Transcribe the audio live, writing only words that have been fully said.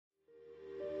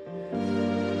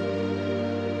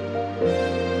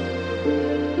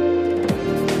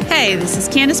Hey, this is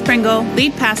Candace Pringle,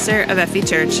 lead pastor of FE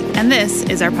Church, and this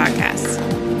is our podcast.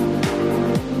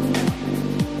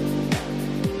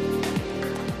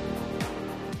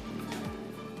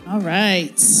 All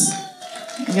right.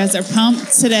 You guys are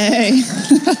pumped today.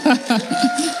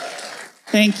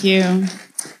 Thank you.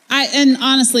 And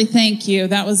honestly, thank you.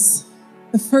 That was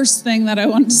the first thing that I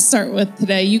wanted to start with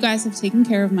today. You guys have taken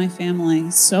care of my family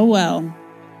so well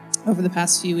over the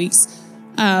past few weeks.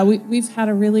 We've had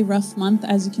a really rough month,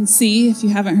 as you can see. If you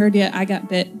haven't heard yet, I got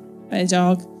bit by a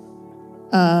dog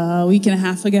a week and a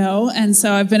half ago. And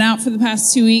so I've been out for the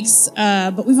past 2 weeks,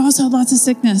 but we've also had lots of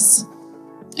sickness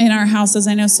in our house, as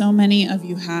I know so many of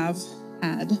you have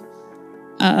had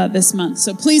this month.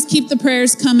 So please keep the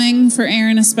prayers coming for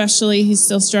Aaron especially. He's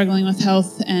still struggling with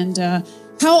health. And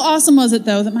how awesome was it,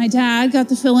 though, that my dad got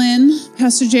to fill in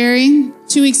Pastor Jerry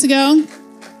 2 weeks ago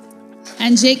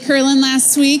and Jake Curlin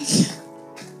last week.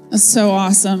 That's so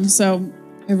awesome. So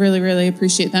I really, really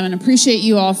appreciate them and appreciate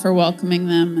you all for welcoming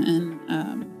them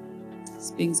and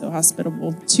being so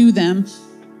hospitable to them.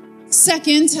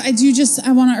 Second, I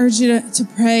want to urge you to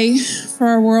pray for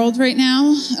our world right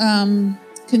now.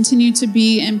 Continue to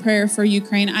be in prayer for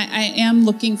Ukraine. I am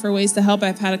looking for ways to help.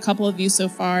 I've had a couple of you so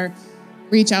far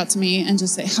reach out to me and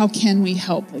just say, how can we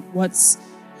help? Like, what's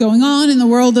going on in the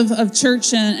world of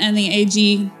church and the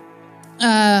AG?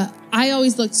 I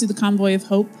always look to the Convoy of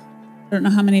Hope. I don't know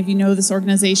how many of you know this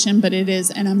organization, but it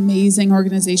is an amazing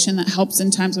organization that helps in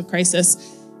times of crisis.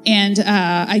 And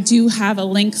I do have a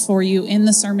link for you in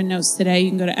the sermon notes today. You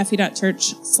can go to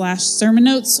fe.church/sermon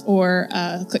notes or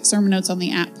click sermon notes on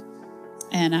the app.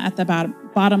 And at the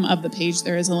bottom of the page,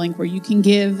 there is a link where you can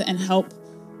give and help.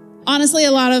 Honestly,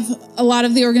 a lot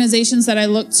of the organizations that I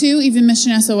look to, even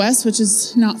Mission SOS, which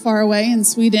is not far away in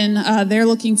Sweden, they're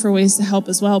looking for ways to help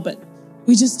as well. But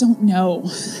we just don't know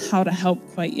how to help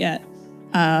quite yet.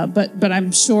 But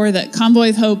I'm sure that Convoy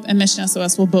of Hope and Mission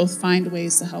SOS will both find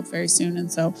ways to help very soon. And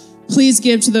so please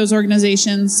give to those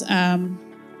organizations. I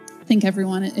think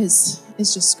everyone is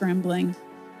just scrambling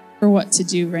for what to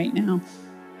do right now.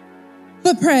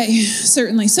 But pray,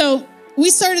 certainly. So we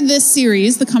started this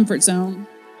series, The Comfort Zone,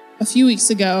 a few weeks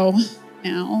ago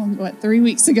now. 3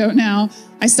 weeks ago now.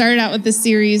 I started out with this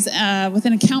series with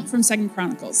an account from 2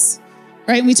 Chronicles.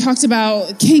 Right? We talked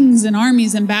about kings and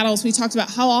armies and battles. We talked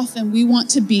about how often we want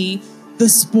to be the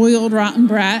spoiled, rotten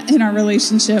brat in our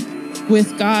relationship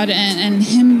with God and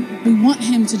Him. We want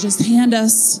Him to just hand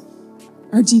us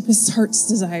our deepest heart's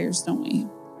desires, don't we?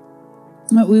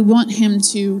 But we want Him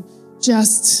to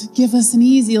just give us an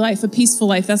easy life, a peaceful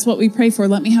life. That's what we pray for.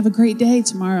 Let me have a great day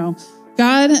tomorrow.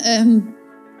 God,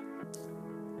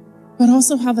 but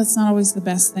also how that's not always the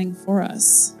best thing for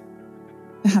us,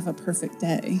 to have a perfect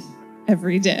day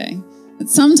every day. But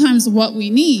sometimes what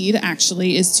we need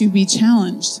actually is to be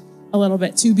challenged a little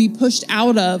bit, to be pushed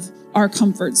out of our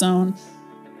comfort zone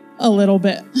a little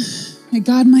bit.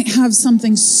 God might have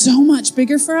something so much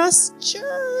bigger for us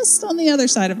just on the other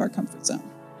side of our comfort zone.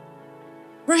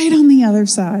 Right on the other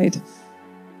side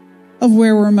of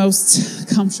where we're most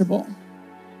comfortable.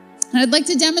 And I'd like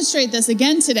to demonstrate this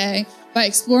again today by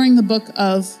exploring the book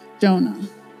of Jonah.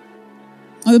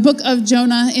 The book of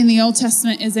Jonah in the Old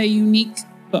Testament is a unique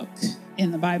book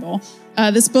in the Bible.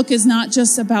 This book is not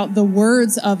just about the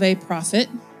words of a prophet,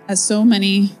 as so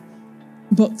many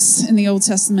books in the Old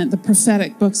Testament, the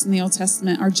prophetic books in the Old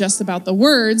Testament, are just about the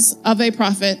words of a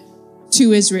prophet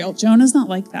to Israel. Jonah's not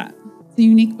like that. It's a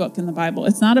unique book in the Bible.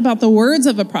 It's not about the words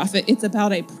of a prophet. It's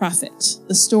about a prophet,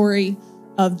 the story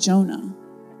of Jonah.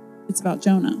 It's about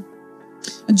Jonah.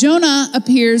 Jonah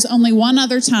appears only one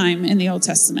other time in the Old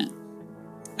Testament,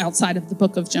 outside of the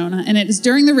book of Jonah, and it is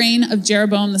during the reign of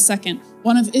Jeroboam II,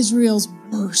 one of Israel's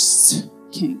worst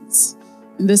kings.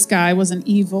 And this guy was an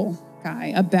evil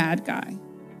guy, a bad guy.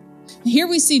 Here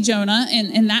we see Jonah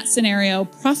in that scenario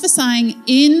prophesying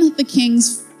in the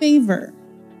king's favor,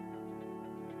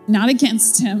 not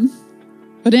against him,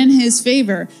 but in his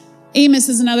favor. Amos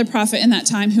is another prophet in that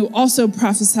time who also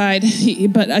prophesied,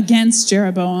 but against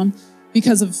Jeroboam,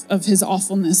 because of his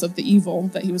awfulness of the evil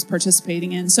that he was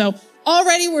participating in. So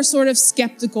already we're sort of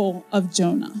skeptical of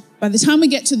Jonah. By the time we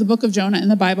get to the book of Jonah in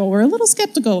the Bible, we're a little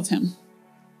skeptical of him.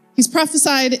 He's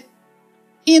prophesied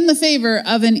in the favor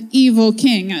of an evil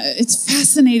king. It's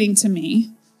fascinating to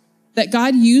me that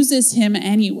God uses him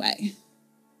anyway.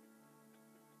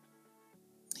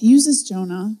 He uses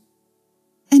Jonah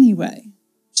anyway.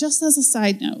 Just as a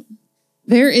side note,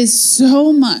 there is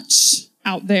so much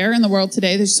out there in the world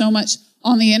today. There's so much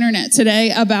on the internet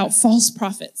today about false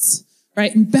prophets,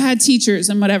 right? And bad teachers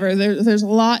and whatever. There's a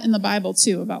lot in the Bible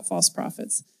too about false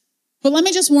prophets. But let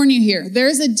me just warn you here.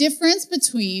 There's a difference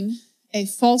between a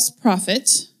false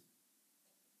prophet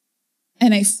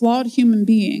and a flawed human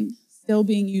being still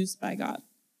being used by God.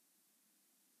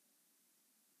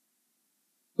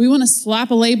 We want to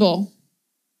slap a label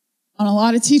on a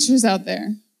lot of teachers out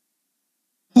there.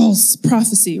 False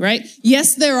prophecy, right?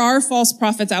 Yes, there are false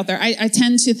prophets out there. I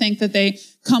tend to think that they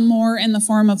come more in the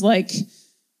form of like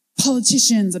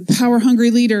politicians and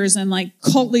power-hungry leaders and like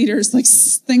cult leaders, like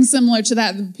things similar to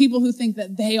that. The people who think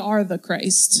that they are the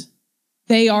Christ.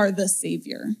 They are the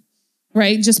Savior,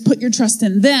 right? Just put your trust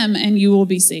in them and you will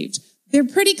be saved. They're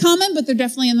pretty common, but they're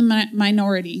definitely in the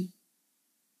minority.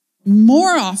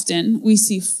 More often, we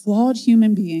see flawed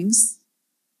human beings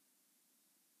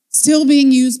still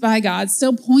being used by God,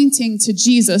 still pointing to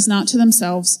Jesus, not to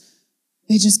themselves.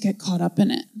 They just get caught up in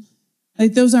it.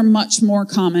 Like those are much more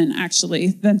common, actually,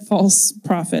 than false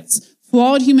prophets.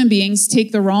 Flawed human beings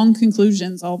take the wrong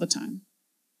conclusions all the time.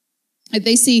 Like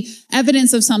they see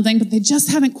evidence of something, but they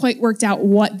just haven't quite worked out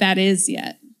what that is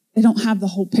yet. They don't have the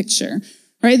whole picture,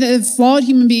 right? The flawed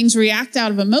human beings react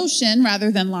out of emotion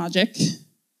rather than logic.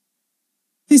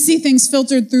 They see things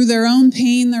filtered through their own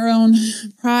pain, their own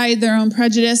pride, their own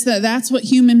prejudice. That's what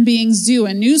human beings do.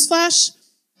 And newsflash,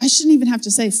 I shouldn't even have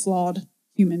to say flawed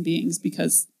human beings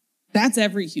because that's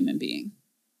every human being.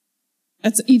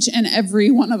 That's each and every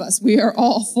one of us. We are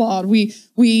all flawed.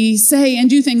 We say and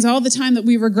do things all the time that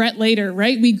we regret later,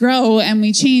 right? We grow and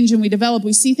we change and we develop.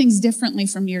 We see things differently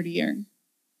from year to year.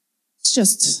 It's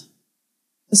just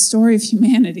the story of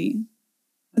humanity.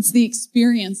 It's the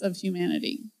experience of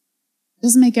humanity. It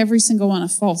doesn't make every single one a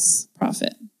false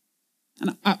prophet.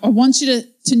 And I want you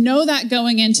to know that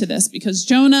going into this because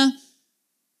Jonah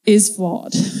is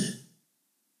flawed.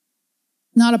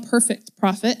 Not a perfect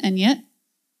prophet, and yet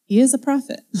he is a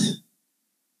prophet.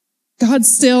 God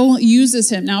still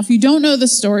uses him. Now, if you don't know the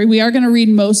story, we are going to read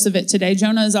most of it today.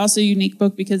 Jonah is also a unique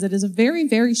book because it is a very,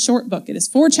 very short book. It is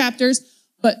 4 chapters,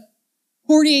 but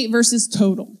 48 verses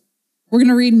total. We're going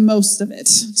to read most of it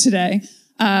today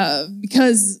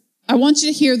because I want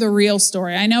you to hear the real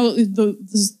story. I know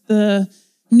the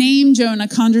name Jonah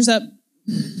conjures up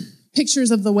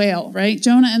pictures of the whale, right?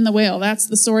 Jonah and the whale. That's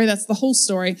the story. That's the whole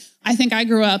story. I think I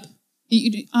grew up,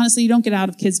 honestly, you don't get out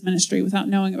of kids ministry without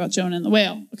knowing about Jonah and the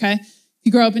whale, okay? If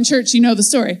you grow up in church, you know the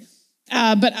story.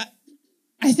 But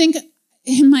I think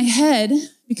in my head,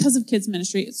 because of kids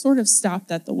ministry, it sort of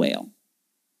stopped at the whale.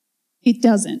 It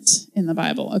doesn't in the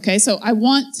Bible, okay? So I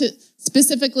want to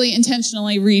specifically,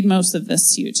 intentionally read most of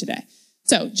this to you today.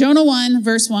 So Jonah 1,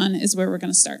 verse 1 is where we're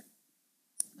going to start.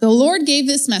 The Lord gave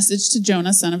this message to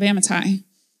Jonah, son of Amittai.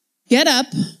 Get up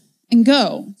and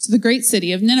go to the great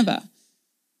city of Nineveh.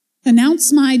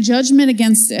 Announce my judgment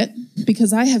against it,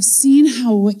 because I have seen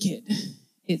how wicked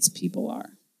its people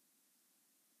are.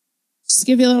 Just to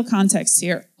give you a little context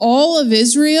here. All of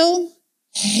Israel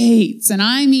hates, and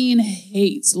I mean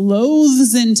hates,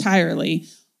 loathes entirely,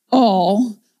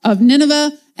 all of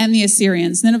Nineveh and the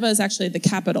Assyrians. Nineveh is actually the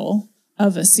capital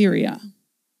of Assyria.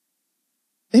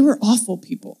 They were awful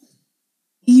people,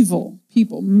 evil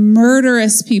people,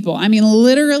 murderous people. I mean,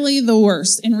 literally the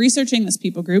worst. In researching this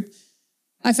people group,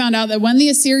 I found out that when the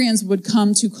Assyrians would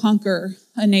come to conquer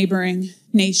a neighboring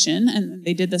nation, and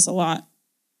they did this a lot,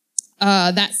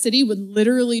 that city would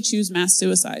literally choose mass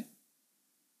suicide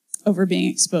over being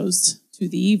exposed to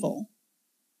the evil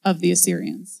of the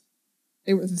Assyrians.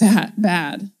 They were that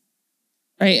bad,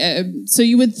 right? So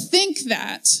you would think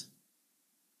that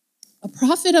a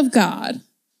prophet of God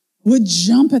would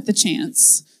jump at the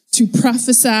chance to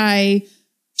prophesy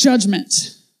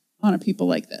judgment on a people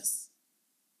like this.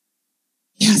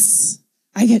 Yes,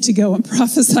 I get to go and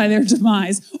prophesy their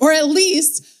demise, or at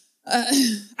least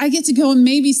I get to go and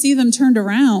maybe see them turned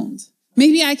around.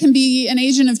 Maybe I can be an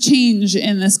agent of change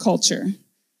in this culture,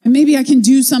 and maybe I can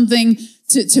do something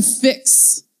to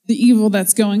fix the evil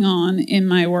that's going on in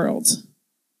my world.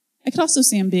 I could also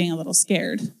see him being a little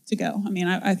scared to go. I mean,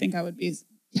 I think I would be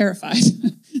terrified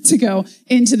to go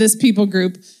into this people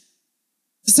group.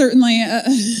 Certainly,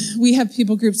 we have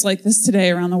people groups like this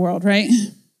today around the world, right?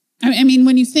 I mean,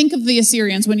 when you think of the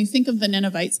Assyrians, when you think of the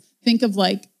Ninevites, think of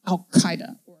like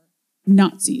Al-Qaeda or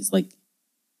Nazis, like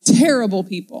terrible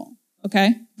people,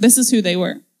 okay? This is who they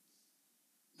were.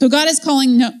 So God is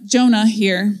calling Jonah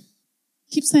here.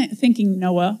 I keep thinking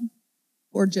Noah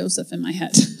or Joseph in my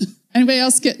head. Anybody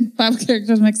else get Bible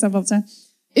characters mixed up all the time?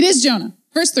 It is Jonah.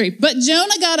 Verse 3, but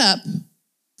Jonah got up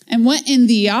and went in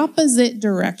the opposite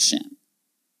direction.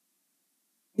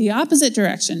 The opposite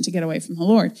direction to get away from the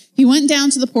Lord. He went down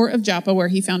to the port of Joppa where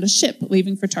he found a ship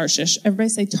leaving for Tarshish. Everybody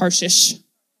say Tarshish.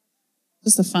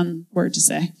 Just a fun word to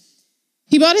say.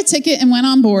 He bought a ticket and went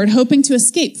on board, hoping to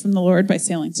escape from the Lord by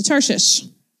sailing to Tarshish.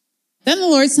 Then the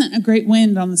Lord sent a great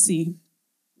wind on the sea,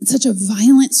 Such a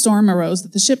violent storm arose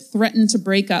that the ship threatened to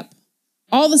break up.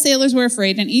 All the sailors were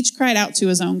afraid, and each cried out to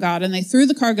his own God, and they threw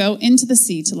the cargo into the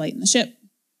sea to lighten the ship.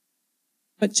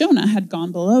 But Jonah had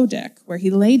gone below deck, where he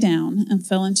lay down and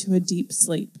fell into a deep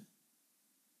sleep.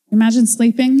 Imagine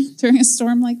sleeping during a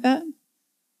storm like that.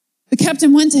 The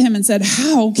captain went to him and said,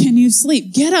 "How can you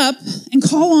sleep? Get up and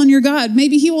call on your God.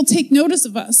 Maybe he will take notice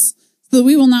of us, so that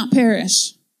we will not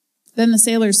perish." Then the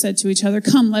sailors said to each other,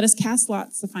 "Come, let us cast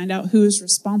lots to find out who is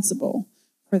responsible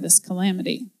for this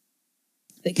calamity."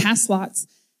 They cast lots,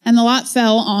 and the lot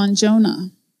fell on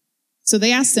Jonah. So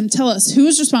they asked him, "Tell us, who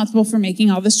is responsible for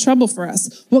making all this trouble for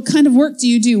us? What kind of work do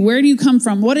you do? Where do you come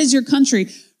from? What is your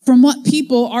country? From what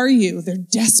people are you?" They're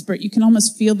desperate. You can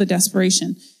almost feel the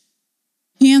desperation.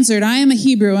 He answered, "I am a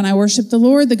Hebrew, and I worship the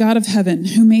Lord, the God of heaven,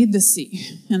 who made the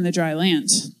sea and the dry land."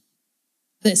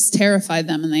 This terrified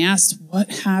them, and they asked,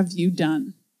 "What have you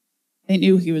done?" They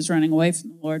knew he was running away from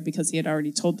the Lord because he had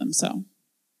already told them so.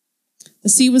 The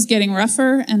sea was getting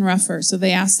rougher and rougher, so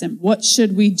they asked him, "What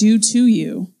should we do to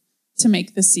you to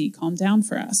make the sea calm down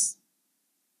for us?"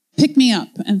 "Pick me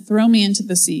up and throw me into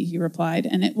the sea," he replied,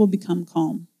 "and it will become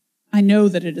calm. I know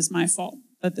that it is my fault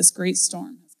that this great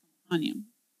storm has come upon you."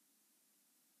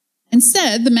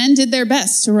 Instead, the men did their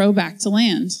best to row back to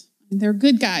land. They're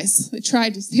good guys. They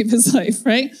tried to save his life,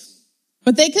 right?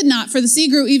 But they could not, for the sea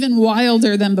grew even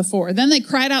wilder than before. Then they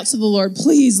cried out to the Lord,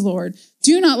 "Please, Lord,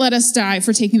 do not let us die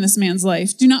for taking this man's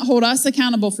life. Do not hold us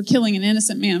accountable for killing an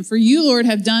innocent man, for you, Lord,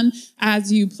 have done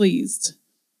as you pleased."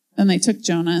 Then they took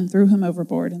Jonah and threw him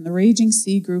overboard, and the raging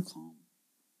sea grew calm.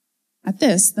 At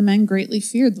this, the men greatly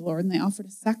feared the Lord, and they offered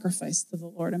a sacrifice to the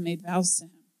Lord and made vows to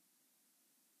him.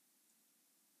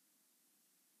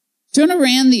 Jonah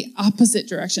ran the opposite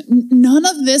direction. None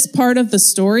of this part of the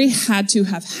story had to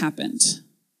have happened.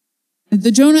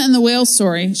 The Jonah and the whale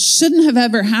story shouldn't have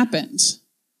ever happened.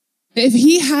 If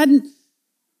he had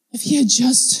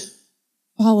just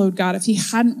followed God, if he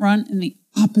hadn't run in the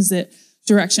opposite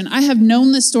direction. I have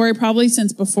known this story probably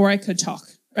since before I could talk,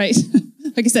 right?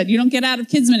 Like I said, you don't get out of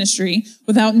kids ministry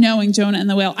without knowing Jonah and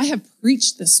the whale. I have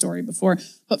preached this story before,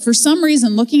 but for some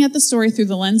reason, looking at the story through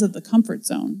the lens of the comfort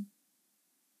zone,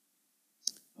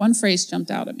 one phrase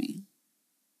jumped out at me: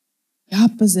 the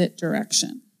opposite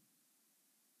direction.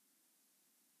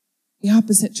 The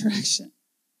opposite direction.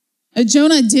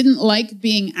 Jonah didn't like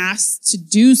being asked to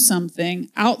do something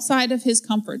outside of his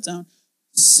comfort zone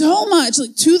so much,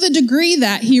 like, to the degree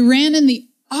that he ran in the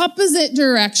opposite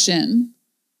direction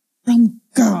from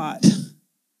God,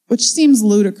 which seems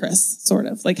ludicrous, sort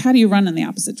of. Like, how do you run in the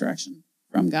opposite direction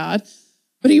from God?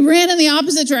 But he ran in the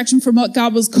opposite direction from what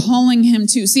God was calling him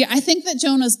to. See, I think that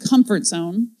Jonah's comfort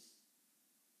zone,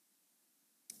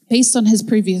 based on his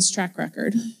previous track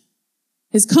record,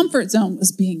 his comfort zone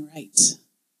was being right.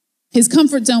 His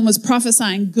comfort zone was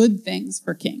prophesying good things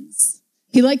for kings.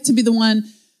 He liked to be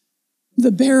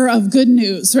the bearer of good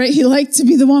news, right? He liked to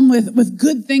be the one with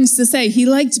good things to say. He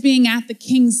liked being at the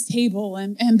king's table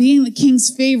and being the king's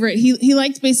favorite. He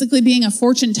liked basically being a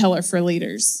fortune teller for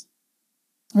leaders,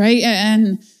 right?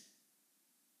 And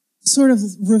sort of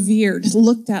revered,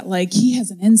 looked at like he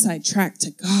has an inside track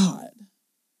to God.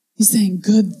 He's saying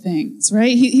good things,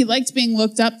 right? He liked being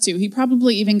looked up to. He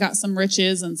probably even got some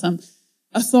riches and some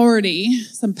authority,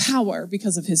 some power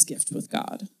because of his gift with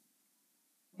God.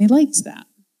 He liked that.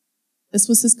 This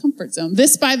was his comfort zone.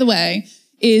 This, by the way,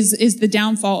 is the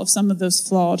downfall of some of those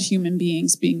flawed human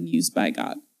beings being used by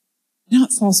God.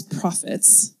 Not false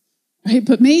prophets, right?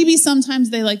 But maybe sometimes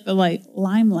they like the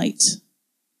limelight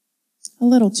a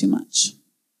little too much,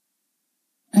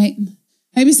 right?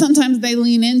 Maybe sometimes they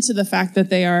lean into the fact that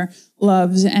they are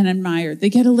loved and admired. They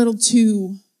get a little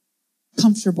too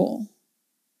comfortable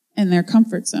in their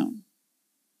comfort zone.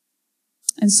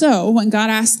 And so when God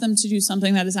asks them to do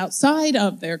something that is outside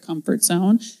of their comfort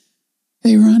zone,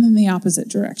 they run in the opposite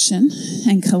direction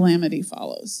and calamity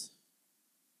follows.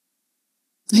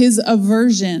 His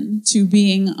aversion to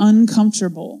being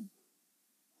uncomfortable,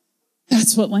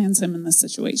 that's what lands him in this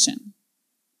situation.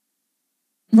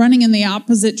 Running in the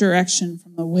opposite direction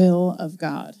from the will of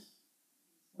God.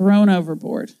 Thrown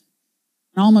overboard.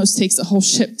 And almost takes the whole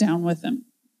ship down with him.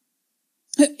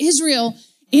 Israel,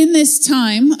 in this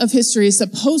time of history, is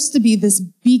supposed to be this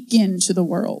beacon to the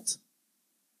world.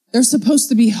 They're supposed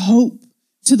to be hope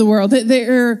to the world.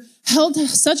 They're held to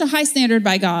such a high standard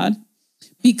by God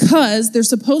because they're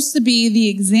supposed to be the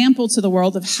example to the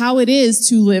world of how it is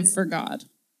to live for God.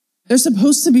 They're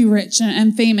supposed to be rich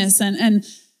and famous and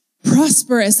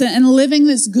prosperous and living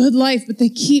this good life, but they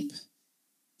keep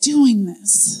doing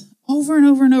this over and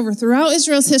over and over. Throughout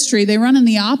Israel's history, they run in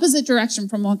the opposite direction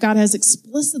from what God has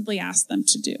explicitly asked them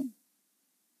to do.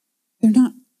 They're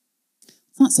not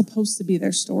not supposed to be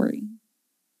their story.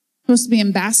 It's supposed to be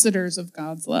ambassadors of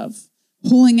God's love,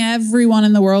 pulling everyone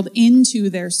in the world into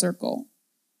their circle.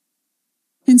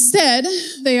 Instead,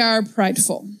 they are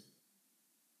prideful.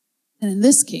 And in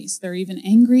this case, they're even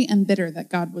angry and bitter that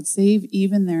God would save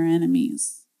even their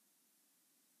enemies.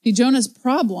 See, Jonah's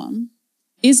problem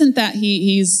isn't that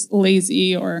he's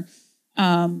lazy or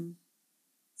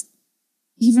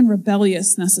even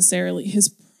rebellious necessarily. His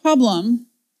problem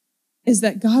is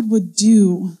that God would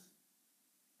do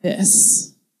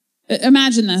this.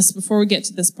 Imagine this before we get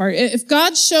to this part. If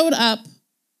God showed up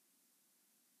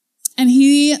and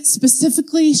he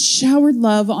specifically showered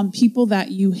love on people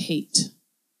that you hate,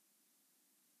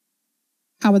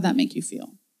 how would that make you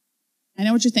feel? I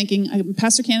know what you're thinking.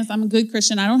 Pastor Kenneth, I'm a good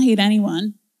Christian. I don't hate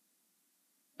anyone.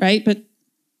 Right? But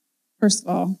first of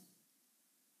all,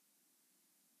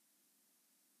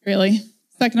 really?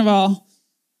 Second of all,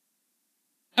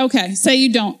 okay, say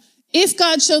you don't. If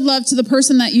God showed love to the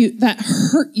person that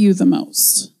hurt you the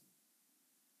most,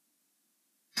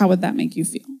 how would that make you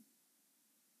feel?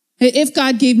 If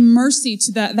God gave mercy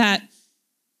to that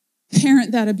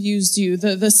parent that abused you,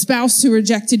 the spouse who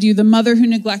rejected you, the mother who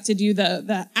neglected you,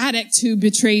 the addict who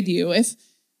betrayed you,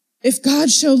 if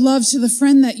God showed love to the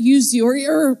friend that used you,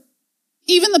 or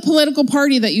even the political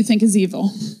party that you think is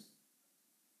evil,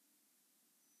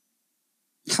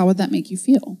 how would that make you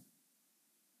feel?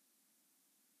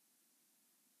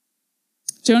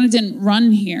 Jonah didn't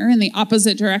run here in the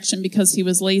opposite direction because he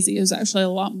was lazy. It was actually a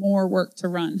lot more work to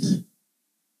run.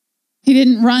 He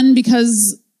didn't run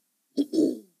because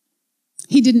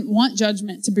he didn't want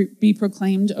judgment to be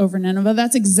proclaimed over Nineveh.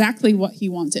 That's exactly what he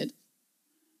wanted.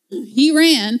 He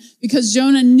ran because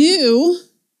Jonah knew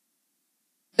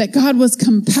that God was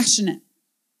compassionate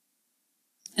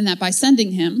and that by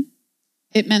sending him,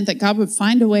 it meant that God would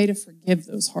find a way to forgive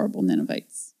those horrible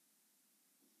Ninevites.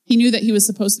 He knew that he was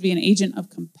supposed to be an agent of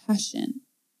compassion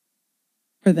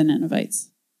for the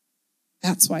Ninevites.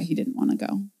 That's why he didn't want to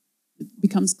go. It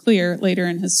becomes clear later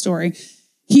in his story.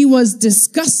 He was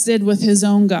disgusted with his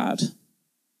own God.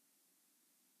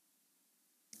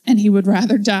 And he would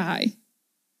rather die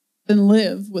than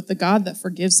live with the God that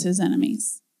forgives his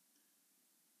enemies.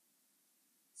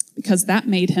 Because that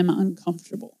made him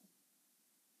uncomfortable.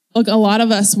 Look, a lot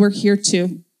of us, we're here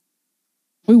too.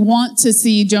 We want to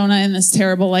see Jonah in this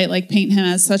terrible light, like paint him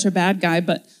as such a bad guy,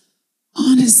 but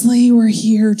honestly, we're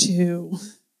here too.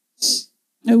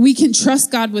 We can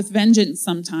trust God with vengeance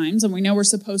sometimes, and we know we're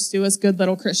supposed to as good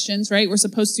little Christians, right? We're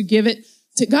supposed to give it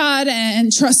to God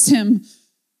and trust him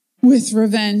with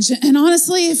revenge. And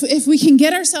honestly, if we can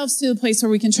get ourselves to the place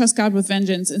where we can trust God with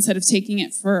vengeance instead of taking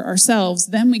it for ourselves,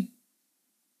 then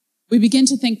we begin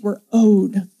to think we're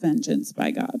owed vengeance by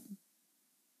God.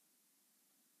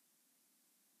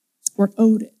 We're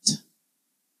owed it.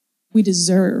 We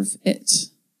deserve it.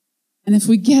 And if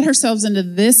we get ourselves into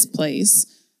this place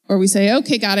where we say,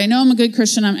 okay, God, I know I'm a good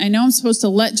Christian. I know I'm supposed to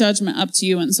let judgment up to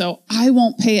you, and so I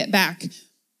won't pay it back.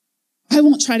 I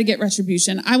won't try to get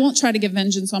retribution. I won't try to get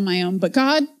vengeance on my own. But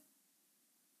God,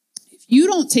 if you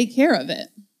don't take care of it,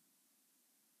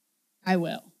 I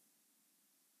will.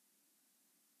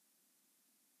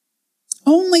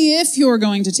 Only if you're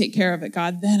going to take care of it,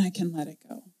 God, then I can let it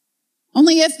go.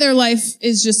 Only if their life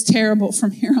is just terrible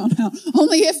from here on out.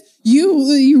 Only if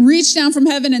you reach down from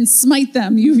heaven and smite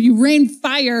them, you rain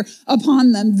fire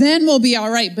upon them, then we'll be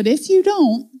all right. But if you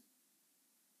don't,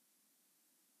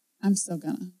 I'm still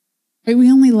gonna. Right? We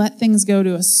only let things go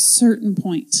to a certain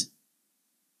point.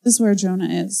 This is where Jonah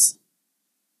is.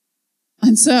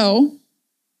 And so,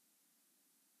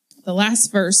 the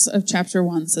last verse of chapter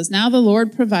 1 says, now the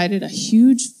Lord provided a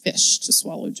huge fish to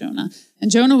swallow Jonah.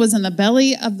 And Jonah was in the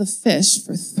belly of the fish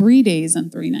for 3 days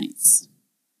and 3 nights.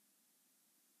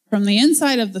 From the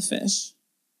inside of the fish,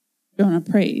 Jonah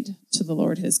prayed to the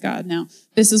Lord his God. Now,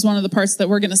 this is one of the parts that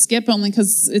we're going to skip only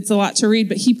because it's a lot to read,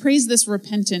 but he prays this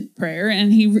repentant prayer,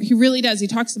 and he really does. He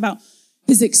talks about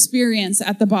his experience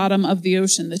at the bottom of the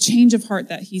ocean, the change of heart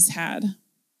that he's had.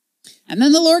 And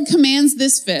then the Lord commands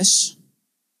this fish,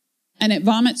 and it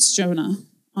vomits Jonah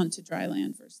onto dry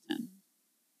land, verse 10.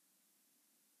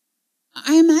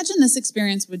 I imagine this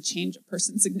experience would change a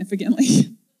person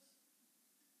significantly.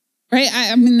 Right?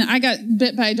 I mean, I got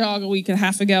bit by a dog a week and a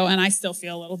half ago, and I still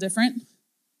feel a little different.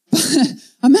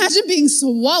 Imagine being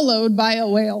swallowed by a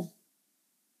whale.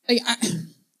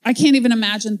 I can't even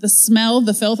imagine the smell,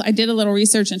 the filth. I did a little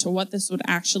research into what this would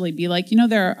actually be like. You know,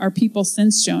 there are people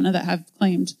since Jonah that have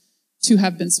claimed to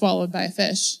have been swallowed by a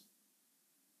fish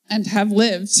and have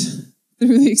lived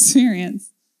through the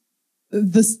experience.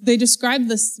 They describe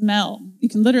the smell. You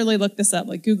can literally look this up,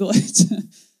 like Google it.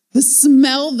 The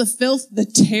smell, the filth, the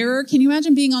terror. Can you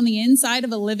imagine being on the inside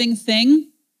of a living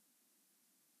thing?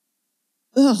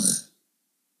 Ugh.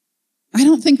 I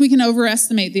don't think we can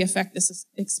overestimate the effect this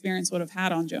experience would have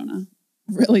had on Jonah.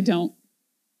 I really don't.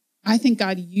 I think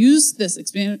God used this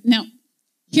experience. Now,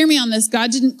 hear me on this.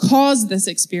 God didn't cause this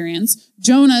experience.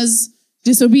 Jonah's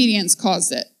disobedience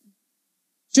caused it.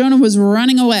 Jonah was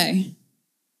running away,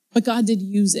 but God did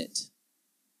use it.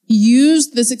 He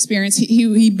used this experience.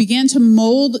 He began to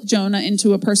mold Jonah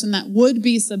into a person that would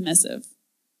be submissive.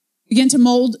 Began to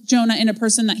mold Jonah in a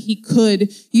person that he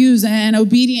could use, an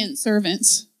obedient servant.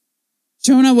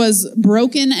 Jonah was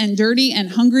broken and dirty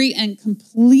and hungry and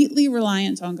completely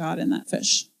reliant on God in that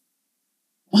fish.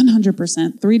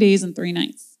 100%, 3 days and 3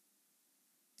 nights.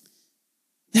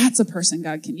 That's a person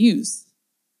God can use.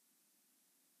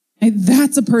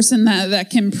 That's a person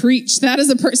that can preach. That is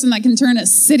a person that can turn a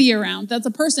city around. That's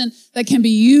a person that can be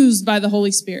used by the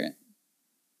Holy Spirit.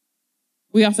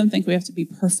 We often think we have to be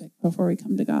perfect before we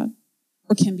come to God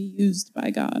or can be used by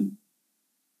God.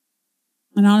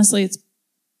 And honestly,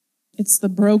 it's the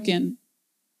broken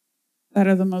that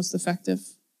are the most effective.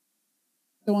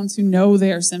 The ones who know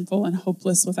they are sinful and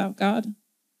hopeless without God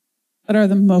that are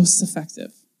the most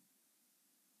effective.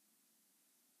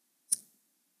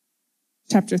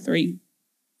 Chapter 3.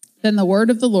 Then the word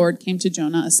of the Lord came to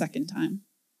Jonah a second time.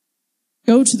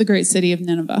 Go to the great city of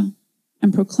Nineveh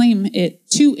and proclaim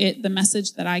to it the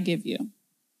message that I give you.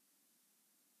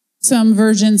 Some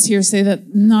versions here say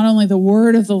that not only the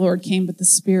word of the Lord came, but the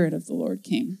Spirit of the Lord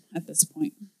came at this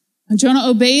point. And Jonah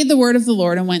obeyed the word of the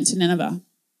Lord and went to Nineveh.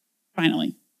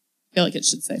 Finally. I feel like it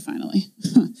should say finally.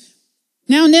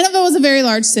 Now, Nineveh was a very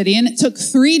large city, and it took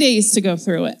 3 days to go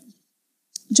through it.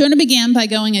 Jonah began by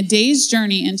going a day's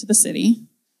journey into the city,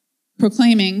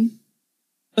 proclaiming,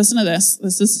 listen to this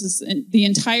is the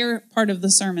entire part of the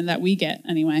sermon that we get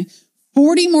anyway,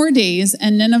 40 more days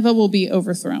and Nineveh will be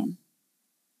overthrown.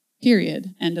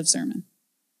 Period. End of sermon.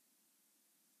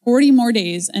 40 more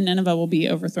days and Nineveh will be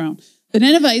overthrown. The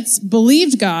Ninevites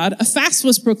believed God, a fast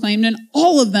was proclaimed, and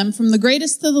all of them, from the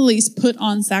greatest to the least, put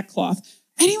on sackcloth.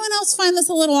 Anyone else find this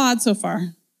a little odd so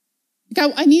far?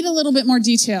 I need a little bit more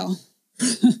detail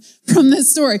from this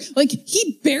story. Like,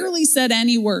 he barely said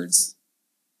any words.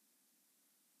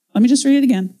 Let me just read it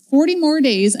again. 40 more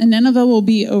days and Nineveh will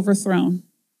be overthrown.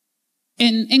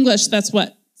 In English, that's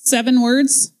what? 7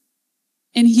 words?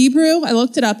 In Hebrew, I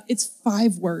looked it up, it's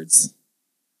 5 words.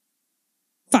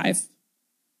 5.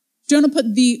 Jonah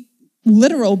put the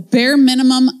literal bare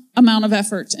minimum amount of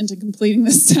effort into completing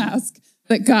this task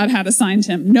that God had assigned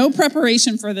him. No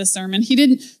preparation for this sermon. He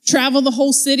didn't travel the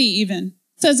whole city even.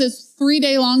 It says it's a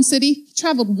 3-day-long city. He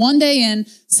traveled 1 day in,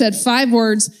 said 5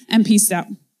 words, and peaced out.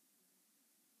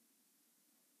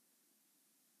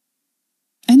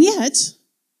 And yet,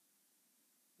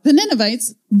 the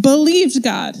Ninevites believed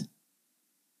God.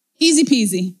 Easy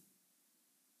peasy.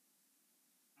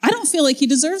 I don't feel like he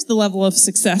deserves the level of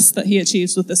success that he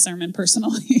achieves with this sermon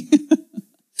personally.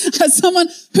 As someone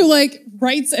who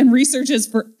writes and researches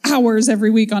for hours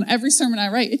every week on every sermon I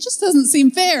write, it just doesn't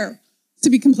seem fair, to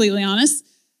be completely honest.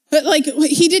 But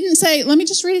he didn't say, let me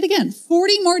just read it again.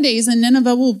 40 more days and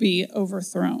Nineveh will be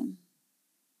overthrown.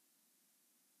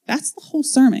 That's the whole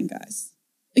sermon, guys.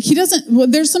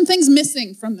 There's some things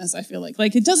missing from this, I feel like.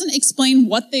 It doesn't explain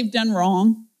what they've done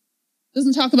wrong. It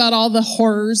doesn't talk about all the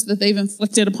horrors that they've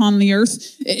inflicted upon the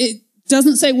earth. It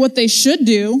doesn't say what they should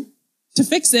do to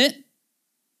fix it.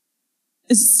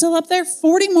 Is it still up there?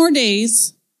 40 more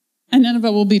days and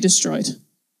Nineveh will be destroyed.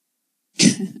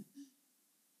 There's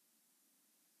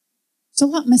a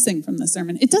lot missing from this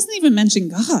sermon. It doesn't even mention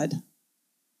God.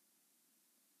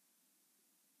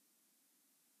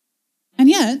 And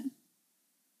yet,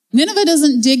 Nineveh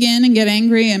doesn't dig in and get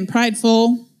angry and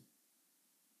prideful.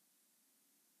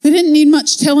 They didn't need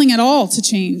much telling at all to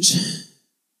change.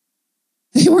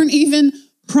 They weren't even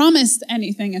promised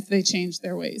anything if they changed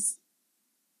their ways.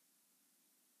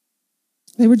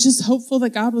 They were just hopeful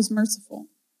that God was merciful.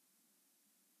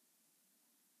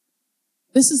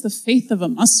 This is the faith of a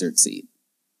mustard seed.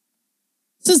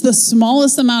 This is the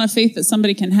smallest amount of faith that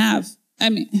somebody can have.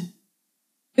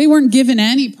 They weren't given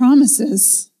any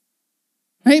promises,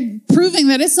 right? Proving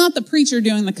that it's not the preacher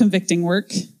doing the convicting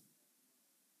work.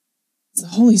 It's the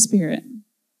Holy Spirit.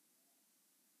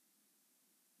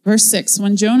 Verse 6,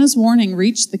 when Jonah's warning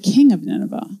reached the king of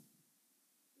Nineveh,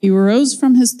 he arose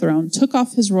from his throne, took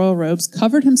off his royal robes,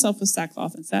 covered himself with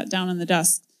sackcloth, and sat down in the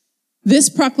dust. This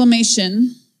is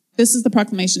the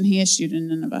proclamation he issued in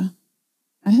Nineveh.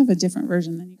 I have a different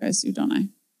version than you guys do, don't I?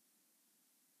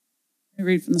 Let me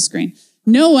read from the screen.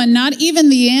 No one, not even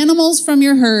the animals from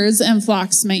your herds and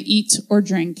flocks, may eat or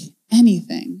drink.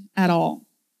 anything at all.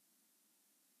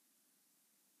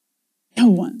 No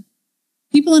one.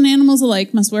 People and animals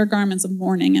alike must wear garments of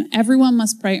mourning, and everyone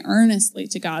must pray earnestly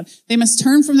to God. They must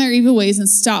turn from their evil ways and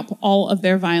stop all of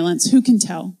their violence. Who can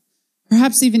tell?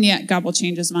 Perhaps even yet God will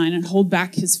change his mind and hold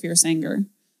back his fierce anger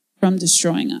from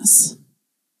destroying us.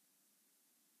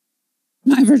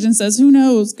 My version says, who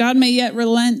knows? God may yet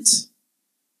relent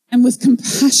and with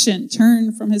compassion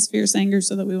turn from his fierce anger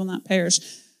so that we will not perish.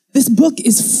 This book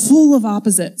is full of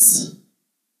opposites.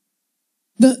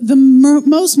 The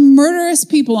most murderous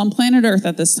people on planet Earth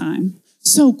at this time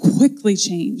so quickly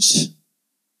change,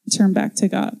 turn back to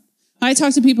God. I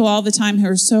talk to people all the time who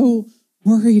are so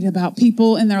worried about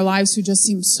people in their lives who just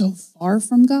seem so far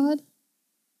from God.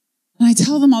 And I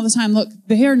tell them all the time, look,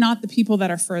 they are not the people that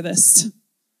are furthest.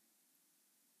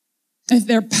 If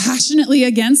they're passionately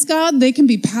against God, they can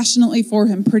be passionately for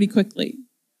him pretty quickly.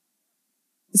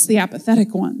 It's the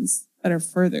apathetic ones that are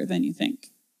further than you think.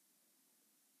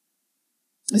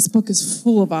 This book is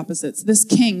full of opposites. This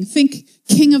king, think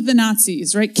king of the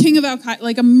Nazis, right? King of Al-Qaeda,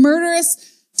 like a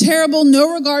murderous, terrible,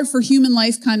 no regard for human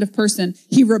life kind of person.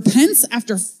 He repents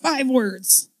after 5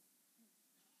 words.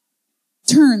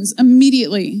 Turns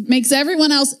immediately, makes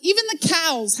everyone else, even the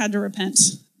cows had to repent.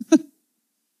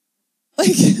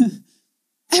 Like,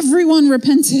 everyone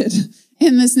repented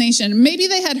in this nation. Maybe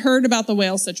they had heard about the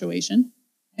whale situation.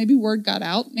 Maybe word got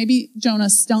out. Maybe Jonah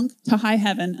stunk to high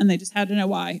heaven and they just had to know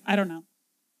why. I don't know.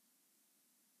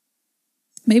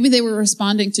 Maybe they were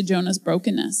responding to Jonah's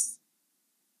brokenness.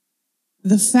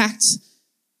 The fact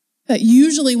that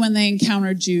usually when they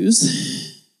encountered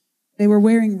Jews, they were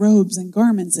wearing robes and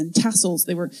garments and tassels.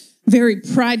 They were very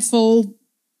prideful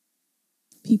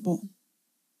people.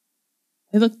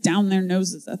 They looked down their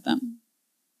noses at them.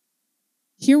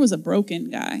 Here was a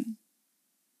broken guy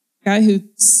who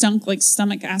stunk like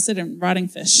stomach acid and rotting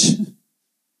fish.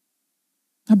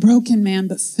 A broken man,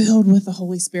 but filled with the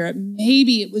Holy Spirit.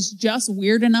 Maybe it was just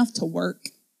weird enough to work.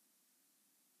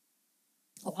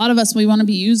 A lot of us, we want to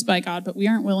be used by God, but we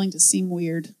aren't willing to seem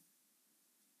weird.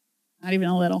 Not even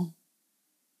a little.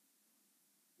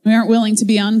 We aren't willing to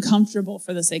be uncomfortable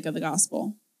for the sake of the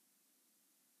gospel.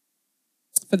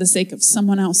 For the sake of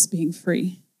someone else being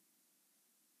free.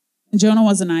 And Jonah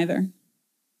wasn't either.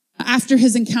 After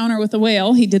his encounter with the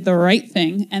whale, he did the right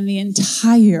thing, and the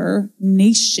entire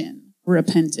nation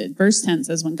repented. Verse 10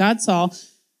 says, when God saw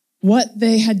what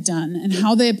they had done and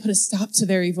how they had put a stop to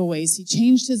their evil ways, he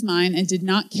changed his mind and did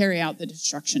not carry out the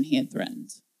destruction he had threatened.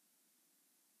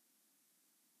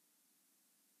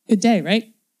 Good day, right?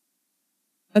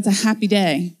 That's a happy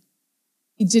day.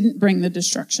 He didn't bring the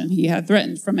destruction he had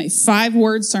threatened from a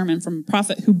 5-word sermon from a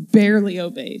prophet who barely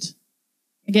obeyed.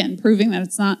 Again, proving that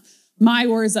it's not my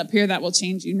words up here that will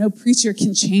change you. No preacher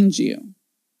can change you.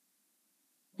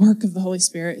 Work of the Holy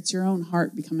Spirit. It's your own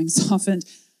heart becoming softened.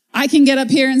 I can get up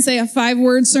here and say a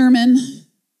 5-word sermon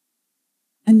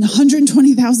and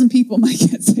 120,000 people might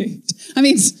get saved. I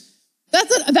mean,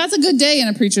 that's a good day in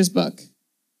a preacher's book.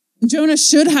 Jonah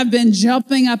should have been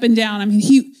jumping up and down. I mean,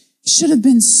 he should have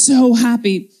been so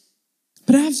happy.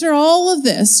 But after all of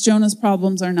this, Jonah's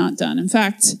problems are not done. In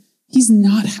fact, he's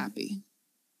not happy.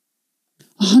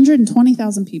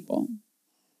 120,000 people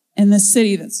in this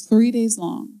city that's 3 days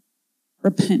long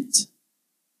repent.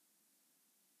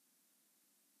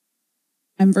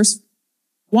 And verse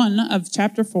 1 of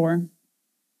chapter 4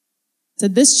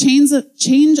 said, this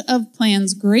change of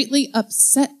plans greatly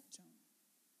upset Jonah.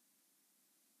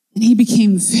 And he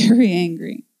became very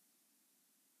angry.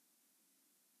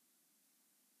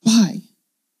 Why?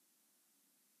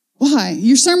 Why?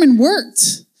 Your sermon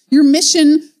worked. Your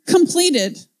mission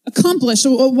accomplished.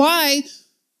 Why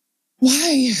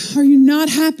are you not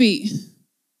happy?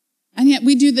 And yet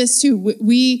we do this too.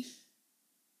 We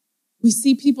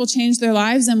see people change their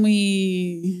lives and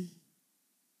we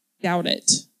doubt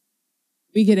it.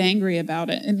 We get angry about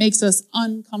it. It makes us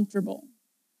uncomfortable.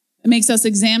 It makes us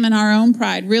examine our own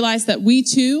pride, realize that we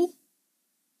too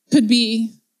could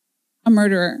be a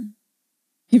murderer,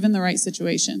 given the right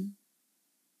situation.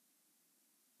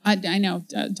 I know,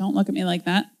 don't look at me like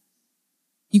that.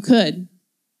 You could.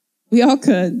 We all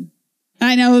could.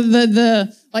 I know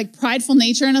the prideful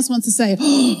nature in us wants to say,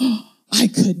 oh, I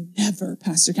could never,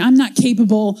 Pastor Ken. I'm not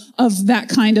capable of that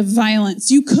kind of violence.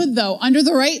 You could, though. Under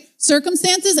the right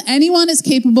circumstances, anyone is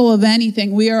capable of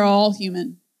anything. We are all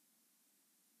human.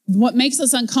 What makes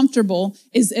us uncomfortable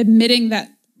is admitting that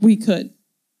we could.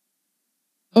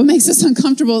 What makes us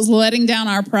uncomfortable is letting down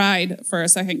our pride for a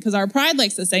second, because our pride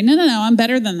likes to say, no, I'm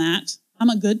better than that. I'm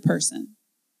a good person.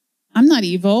 I'm not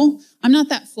evil. I'm not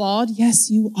that flawed. Yes,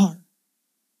 you are.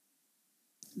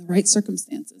 In the right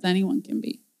circumstances, anyone can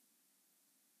be.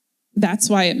 That's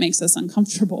why it makes us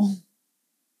uncomfortable.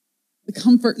 The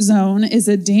comfort zone is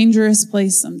a dangerous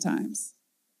place sometimes.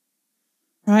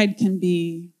 Pride can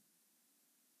be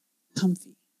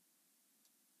comfy.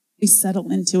 We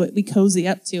settle into it. We cozy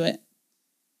up to it.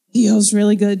 It feels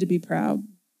really good to be proud.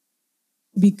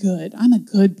 To be good. I'm a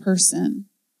good person.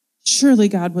 Surely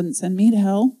God wouldn't send me to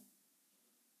hell.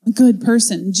 A good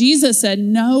person. Jesus said,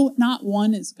 no, not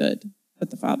one is good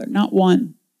but the Father. Not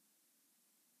one.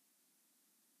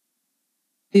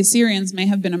 The Assyrians may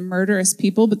have been a murderous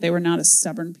people, but they were not a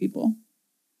stubborn people.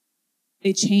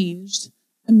 They changed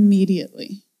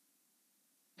immediately.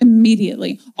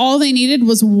 Immediately. All they needed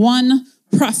was one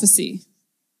prophecy.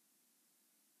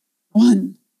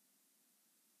 One.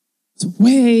 It's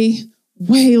way,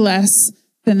 way less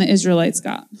than the Israelites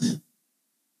got.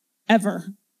 Ever.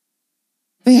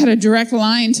 They had a direct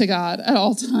line to God at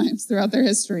all times throughout their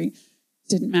history.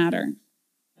 Didn't matter.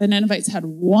 The Ninevites had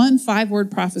one 5-word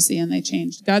prophecy and they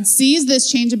changed. God sees this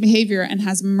change of behavior and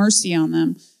has mercy on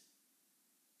them.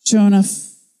 Jonah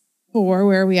 4,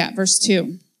 where are we at? Verse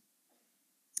 2.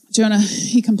 Jonah,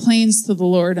 he complains to the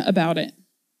Lord about it.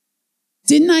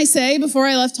 Didn't I say before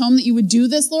I left home that you would do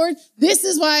this, Lord? This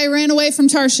is why I ran away from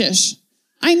Tarshish.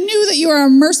 I knew that you are a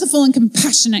merciful and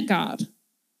compassionate God.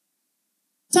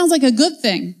 Sounds like a good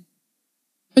thing,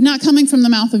 but not coming from the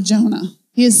mouth of Jonah.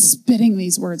 He is spitting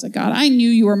these words at God. I knew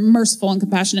you were merciful and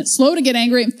compassionate, slow to get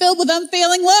angry, and filled with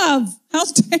unfailing love. How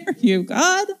dare you,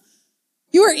 God?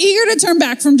 You are eager to turn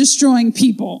back from destroying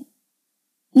people.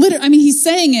 He's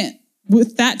saying it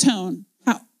with that tone.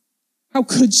 How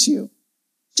could you?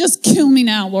 Just kill me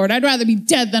now, Lord. I'd rather be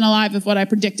dead than alive if what I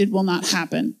predicted will not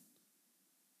happen.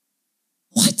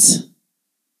 What?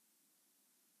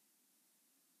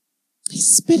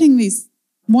 He's spitting these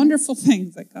wonderful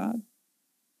things at God,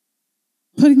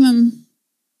 putting them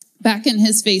back in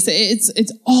his face.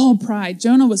 It's all pride.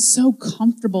 Jonah was so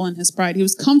comfortable in his pride. He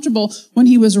was comfortable when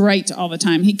he was right all the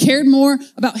time. He cared more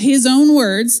about his own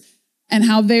words and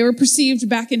how they were perceived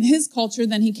back in his culture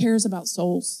than he cares about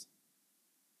souls.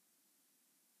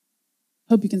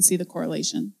 Hope you can see the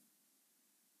correlation.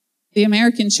 The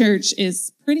American church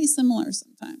is pretty similar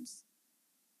sometimes.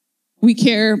 We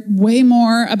care way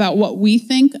more about what we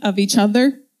think of each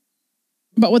other,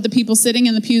 about what the people sitting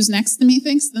in the pews next to me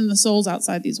thinks, than the souls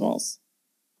outside these walls.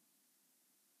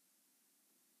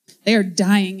 They are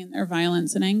dying in their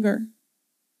violence and anger,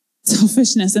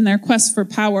 selfishness, and their quest for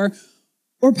power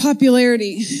or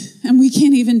popularity. And we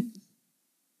can't even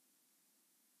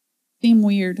seem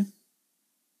weird,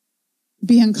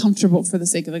 be uncomfortable for the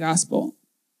sake of the gospel.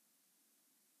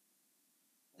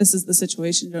 This is the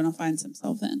situation Jonah finds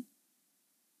himself in.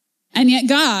 And yet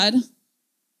God,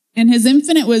 in his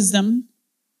infinite wisdom,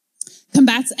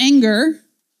 combats anger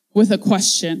with a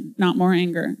question, not more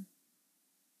anger.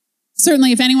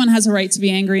 Certainly, if anyone has a right to be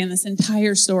angry in this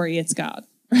entire story, it's God,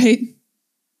 right?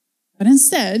 But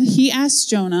instead, he asks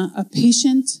Jonah a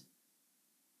patient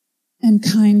and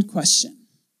kind question.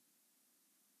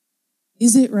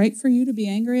 Is it right for you to be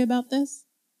angry about this?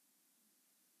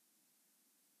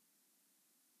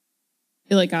 I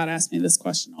feel like God asks me this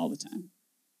question all the time.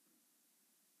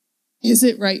 Is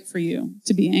it right for you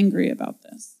to be angry about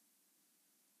this?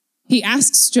 He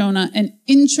asks Jonah an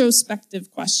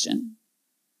introspective question.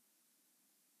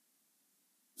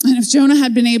 And if Jonah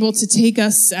had been able to take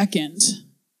a second,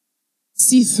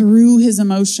 see through his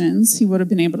emotions, he would have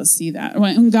been able to see that.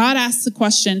 When God asks the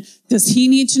question, does he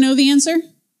need to know the answer?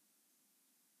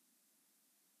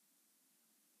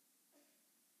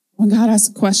 When God asks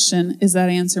a question, is that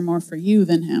answer more for you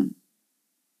than him?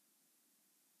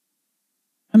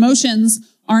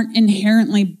 Emotions aren't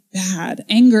inherently bad.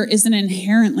 Anger isn't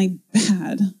inherently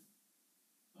bad.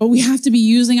 But we have to be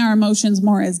using our emotions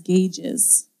more as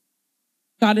gauges.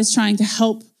 God is trying to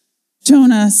help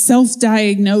Jonah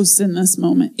self-diagnose in this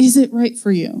moment. Is it right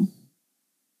for you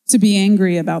to be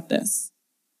angry about this?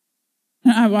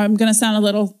 I'm going to sound a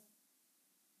little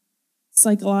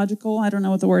psychological. I don't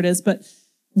know what the word is, but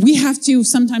we have to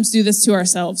sometimes do this to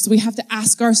ourselves. We have to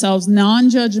ask ourselves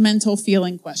non-judgmental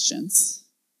feeling questions.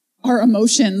 Our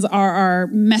emotions are our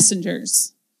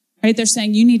messengers, right? They're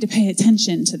saying, you need to pay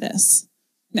attention to this.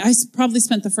 I probably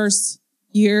spent the first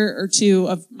year or two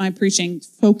of my preaching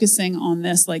focusing on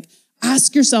this. Like,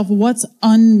 ask yourself what's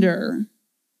under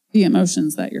the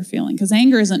emotions that you're feeling. Because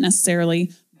anger isn't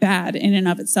necessarily bad in and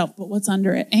of itself, but what's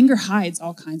under it? Anger hides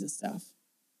all kinds of stuff.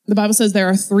 The Bible says there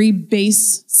are 3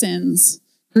 base sins: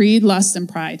 greed, lust, and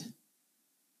pride.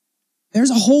 There's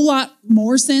a whole lot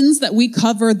more sins that we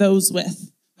cover those with.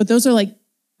 But those are like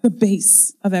the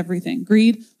base of everything: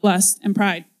 greed, lust, and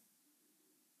pride.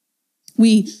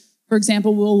 We, for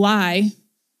example, will lie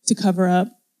to cover up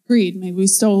greed. Maybe we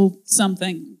stole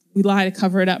something. We lie to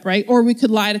cover it up, right? Or we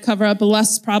could lie to cover up a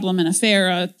lust problem, an affair,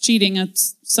 a cheating, a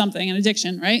something, an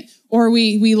addiction, right? Or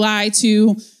we lie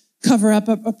to cover up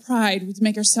a pride, to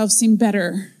make ourselves seem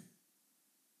better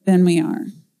than we are.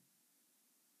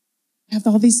 We have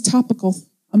all these topical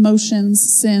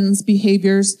emotions, sins,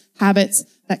 behaviors, habits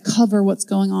that cover what's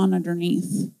going on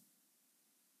underneath.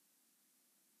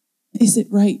 Is it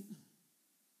right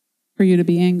for you to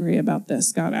be angry about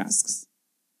this? God asks.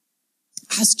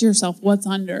 Ask yourself, what's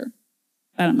under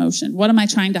that emotion? What am I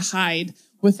trying to hide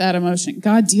with that emotion?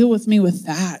 God, deal with me with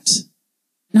that,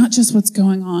 not just what's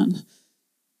going on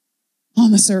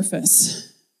the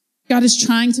surface. God is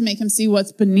trying to make him see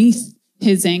what's beneath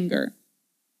his anger,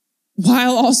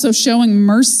 while also showing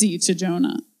mercy to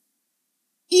Jonah.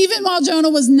 Even while Jonah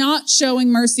was not showing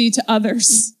mercy to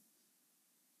others.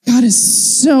 God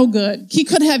is so good. He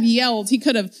could have yelled. He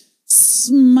could have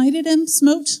smote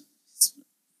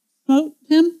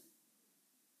him.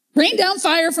 Rained down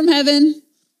fire from heaven.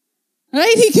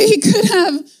 Right? He could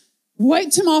have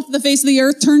wiped him off the face of the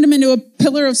earth, turned him into a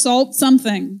pillar of salt,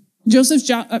 something. Jonah's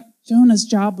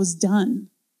job was done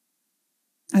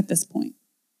at this point.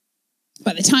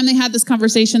 By the time they had this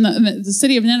conversation, the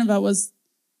city of Nineveh was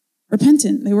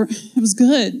repentant. It was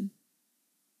good.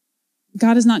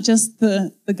 God is not just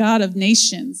the God of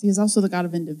nations. He is also the God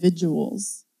of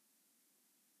individuals.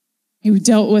 He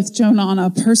dealt with Jonah on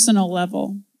a personal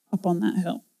level up on that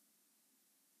hill.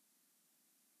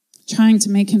 Trying to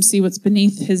make him see what's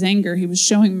beneath his anger, he was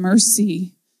showing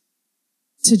mercy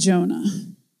to Jonah.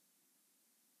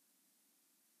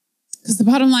 Because the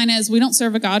bottom line is, we don't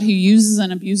serve a God who uses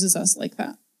and abuses us like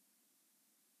that.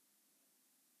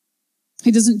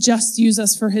 He doesn't just use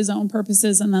us for his own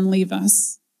purposes and then leave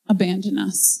us, abandon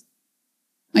us.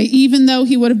 Even though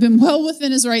he would have been well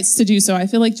within his rights to do so, I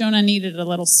feel like Jonah needed a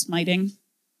little smiting.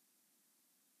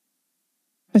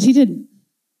 But he didn't.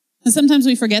 And sometimes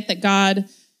we forget that God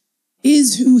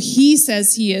is who he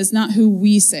says he is, not who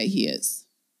we say he is.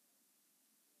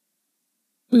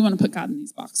 We want to put God in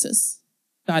these boxes.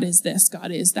 God is this,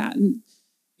 God is that. And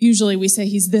usually we say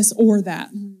he's this or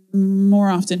that. More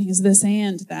often he's this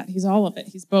and that. He's all of it.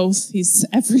 He's both. He's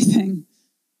everything.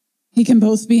 He can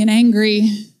both be an angry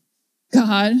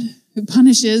God who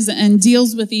punishes and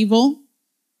deals with evil,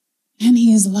 and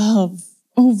he is love,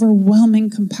 overwhelming,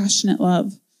 compassionate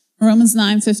love. Romans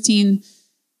 9:15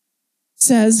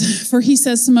 says, for he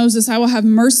says to Moses, I will have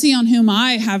mercy on whom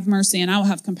I have mercy, and I will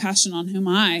have compassion on whom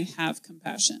I have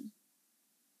compassion.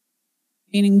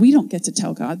 Meaning we don't get to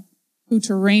tell God who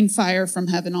to rain fire from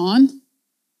heaven on.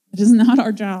 It is not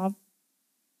our job.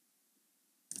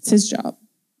 It's his job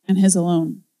and his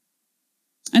alone.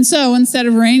 And so instead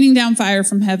of raining down fire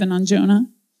from heaven on Jonah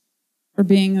for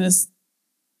being this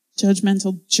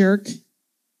judgmental jerk,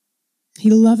 he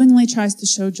lovingly tries to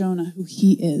show Jonah who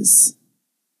he is.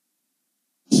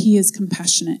 He is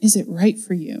compassionate. Is it right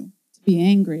for you to be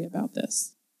angry about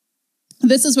this?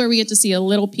 This is where we get to see a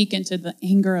little peek into the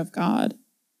anger of God,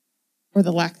 or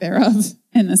the lack thereof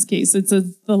in this case. It's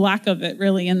the lack of it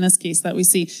really in this case that we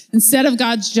see. Instead of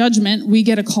God's judgment, we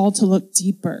get a call to look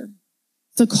deeper.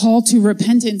 It's a call to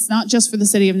repentance, not just for the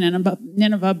city of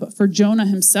Nineveh, but for Jonah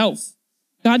himself.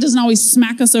 God doesn't always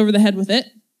smack us over the head with it.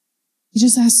 He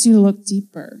just asks you to look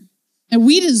deeper. And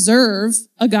we deserve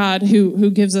a God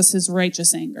who gives us his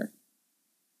righteous anger.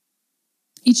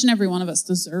 Each and every one of us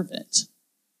deserve it.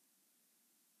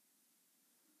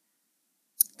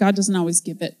 God doesn't always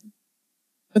give it.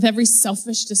 With every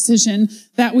selfish decision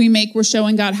that we make, we're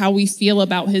showing God how we feel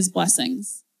about his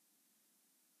blessings.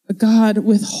 But God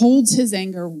withholds his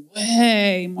anger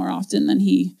way more often than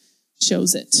he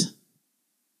shows it.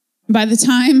 By the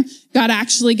time God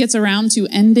actually gets around to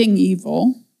ending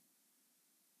evil,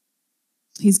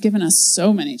 he's given us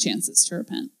so many chances to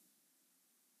repent.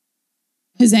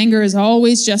 His anger is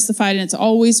always justified, and it's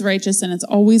always righteous, and it's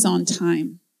always on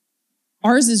time.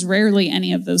 Ours is rarely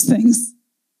any of those things.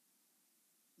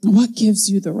 What gives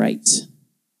you the right?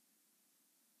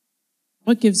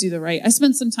 What gives you the right? I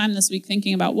spent some time this week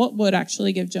thinking about what would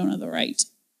actually give Jonah the right.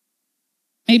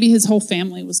 Maybe his whole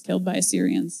family was killed by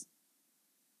Assyrians.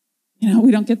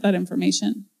 We don't get that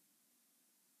information.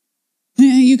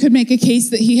 You could make a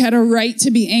case that he had a right to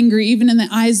be angry even in the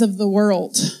eyes of the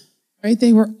world, right?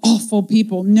 They were awful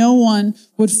people. No one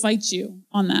would fight you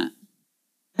on that.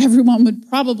 Everyone would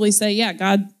probably say, yeah,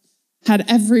 God had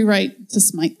every right to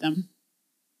smite them.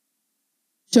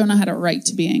 Jonah had a right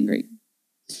to be angry.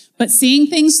 But seeing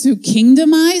things through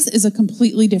kingdom eyes is a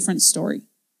completely different story.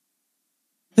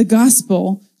 The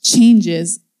gospel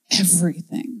changes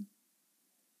everything.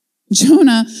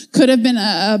 Jonah could have been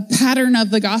a pattern of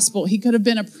the gospel. He could have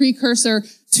been a precursor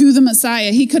to the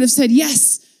Messiah. He could have said,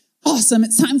 yes, awesome.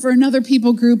 It's time for another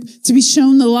people group to be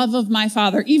shown the love of my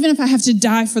Father. Even if I have to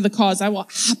die for the cause, I will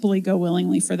happily go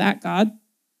willingly for that, God.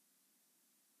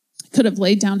 Could have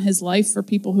laid down his life for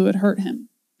people who had hurt him,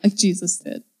 like Jesus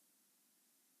did.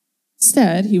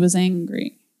 Instead, he was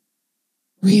angry,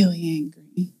 really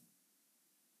angry.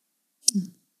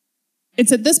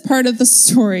 It's at this part of the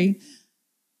story,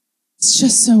 it's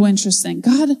just so interesting.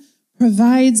 God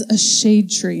provides a shade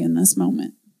tree in this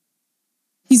moment.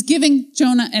 He's giving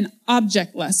Jonah an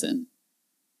object lesson.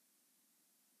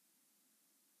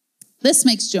 This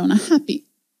makes Jonah happy.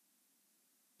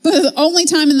 The only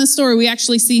time in the story we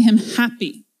actually see him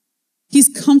happy. He's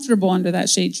comfortable under that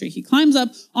shade tree. He climbs up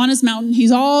on his mountain.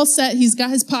 He's all set. He's got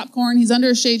his popcorn. He's under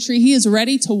a shade tree. He is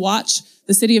ready to watch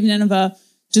the city of Nineveh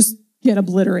just get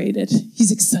obliterated.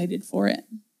 He's excited for it.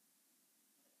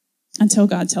 Until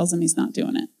God tells him he's not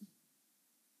doing it.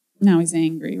 Now he's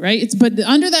angry, right? But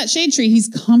under that shade tree, he's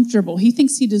comfortable. He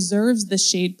thinks he deserves the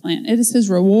shade plant. It is his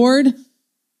reward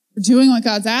for doing what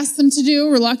God's asked him to do,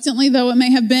 reluctantly though it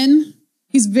may have been.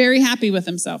 He's very happy with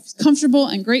himself. He's comfortable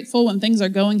and grateful when things are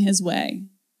going his way.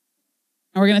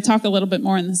 And we're going to talk a little bit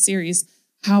more in this series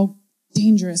how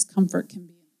dangerous comfort can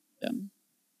be.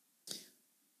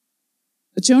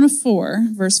 But Jonah 4,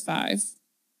 verse 5.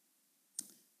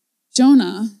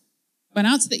 Jonah went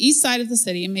out to the east side of the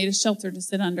city and made a shelter to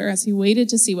sit under as he waited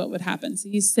to see what would happen. So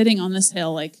he's sitting on this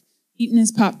hill, like eating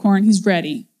his popcorn. He's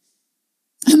ready.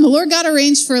 And the Lord God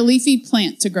arranged for a leafy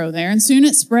plant to grow there, and soon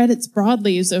it spread its broad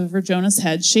leaves over Jonah's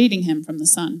head, shading him from the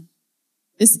sun.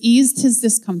 This eased his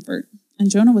discomfort, and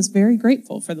Jonah was very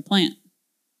grateful for the plant.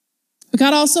 But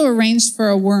God also arranged for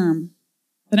a worm.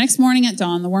 The next morning at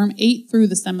dawn, the worm ate through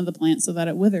the stem of the plant so that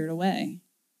it withered away.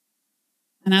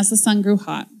 And as the sun grew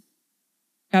hot,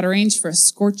 God arranged for a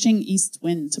scorching east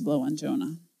wind to blow on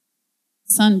Jonah.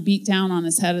 The sun beat down on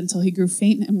his head until he grew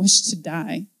faint and wished to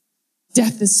die.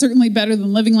 Death is certainly better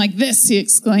than living like this, he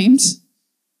exclaimed.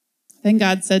 Then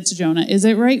God said to Jonah, is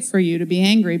it right for you to be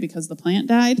angry because the plant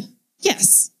died?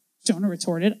 Yes, Jonah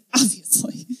retorted,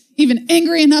 obviously, even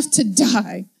angry enough to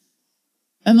die.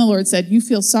 Then the Lord said, you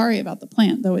feel sorry about the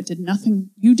plant, though you did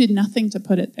nothing to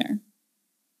put it there.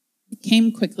 It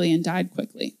came quickly and died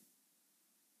quickly.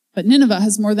 But Nineveh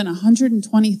has more than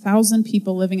 120,000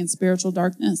 people living in spiritual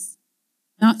darkness,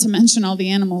 not to mention all the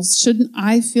animals. Shouldn't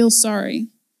I feel sorry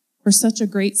for such a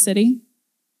great city?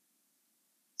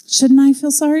 Shouldn't I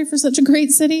feel sorry for such a great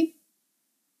city?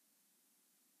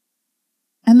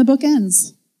 And the book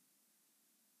ends.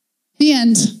 The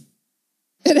end.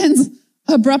 It ends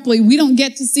abruptly. We don't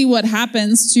get to see what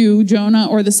happens to Jonah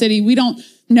or the city. We don't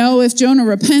know if Jonah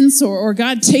repents or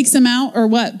God takes him out or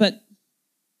what, but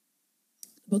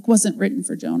the book wasn't written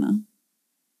for Jonah.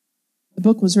 The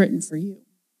book was written for you.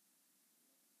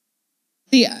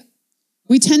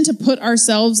 We tend to put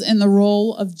ourselves in the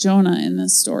role of Jonah in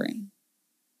this story.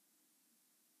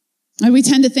 And we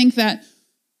tend to think that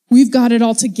we've got it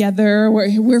all together,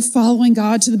 we're following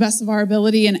God to the best of our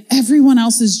ability, and everyone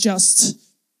else is just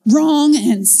wrong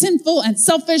and sinful and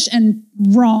selfish and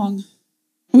wrong.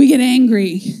 We get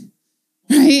angry,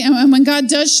 right? And when God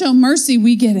does show mercy,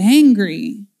 we get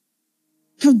angry.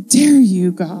 How dare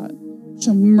you, God,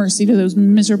 show mercy to those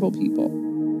miserable people?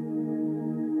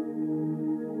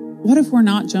 What if we're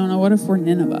not Jonah? What if we're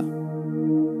Nineveh?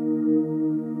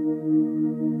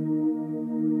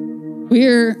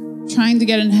 We're trying to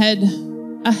get ahead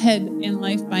in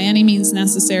life by any means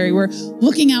necessary. We're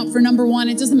looking out for number one.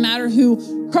 It doesn't matter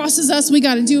who crosses us. We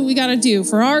got to do what we got to do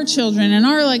for our children and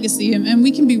our legacy. And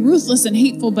we can be ruthless and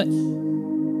hateful, but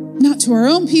not to our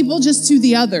own people, just to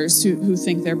the others who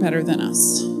think they're better than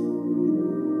us.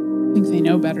 Think they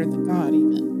know better than God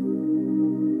even.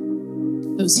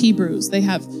 Those Hebrews, they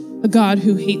have a God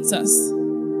who hates us.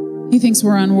 He thinks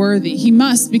we're unworthy. He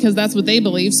must, because that's what they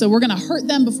believe. So we're going to hurt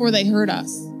them before they hurt us.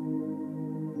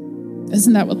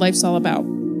 Isn't that what life's all about?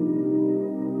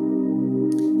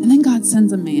 And then God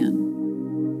sends a man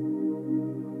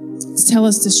to tell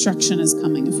us destruction is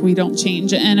coming if we don't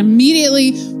change. And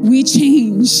immediately we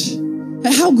change.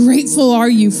 How grateful are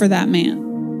you for that man?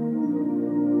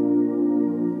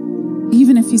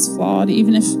 Even if he's flawed,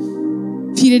 even if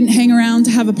he didn't hang around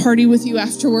to have a party with you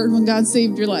afterward when God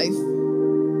saved your life.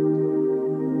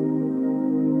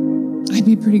 I'd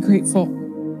be pretty grateful.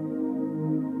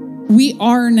 We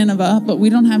are Nineveh, but we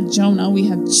don't have Jonah. We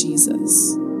have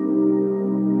Jesus.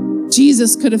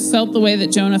 Jesus could have felt the way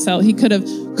that Jonah felt. He could have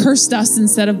cursed us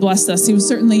instead of blessed us. He was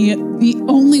certainly the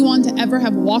only one to ever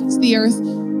have walked the earth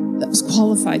that was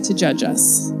qualified to judge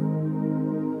us.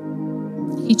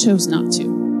 He chose not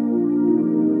to.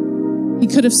 He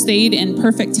could have stayed in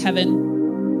perfect heaven.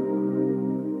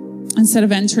 Instead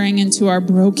of entering into our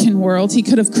broken world, he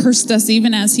could have cursed us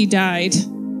even as he died,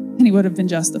 and he would have been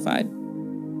justified.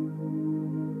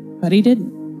 But he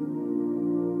didn't.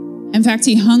 In fact,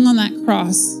 he hung on that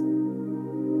cross,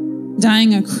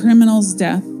 dying a criminal's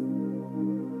death,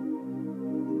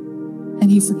 and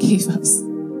he forgave us.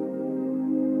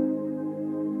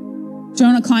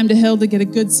 Jonah climbed a hill to get a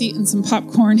good seat and some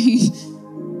popcorn. He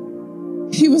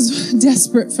was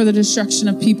desperate for the destruction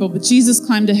of people, but Jesus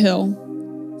climbed a hill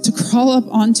to crawl up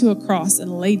onto a cross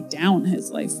and lay down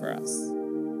his life for us.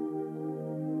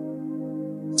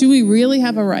 Do we really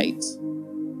have a right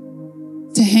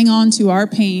to hang on to our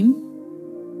pain,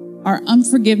 our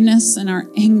unforgiveness, and our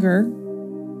anger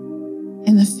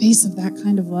in the face of that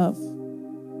kind of love?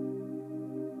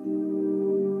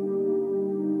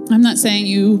 I'm not saying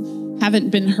you haven't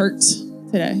been hurt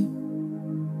today.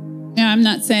 Yeah, I'm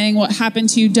not saying what happened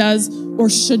to you doesn't or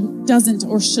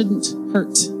shouldn't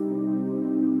hurt.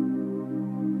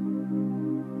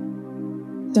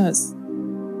 It does.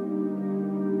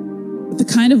 But the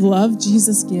kind of love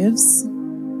Jesus gives,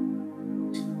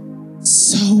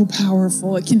 so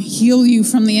powerful. It can heal you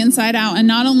from the inside out, and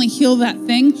not only heal that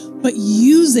thing, but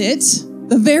use it,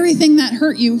 the very thing that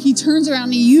hurt you, he turns around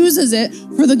and he uses it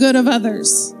for the good of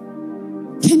others.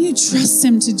 Can you trust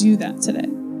him to do that today?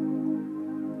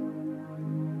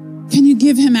 Can you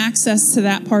give him access to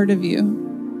that part of you?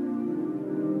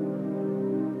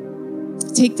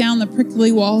 Take down the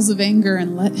prickly walls of anger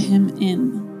and let him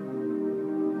in.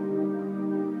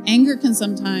 Anger can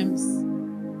sometimes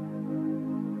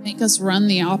make us run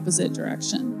the opposite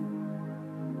direction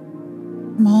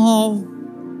from all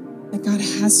that God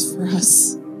has for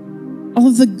us, all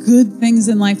of the good things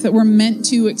in life that we're meant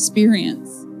to experience.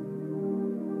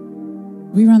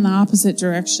 We run the opposite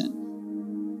direction.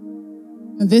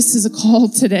 This is a call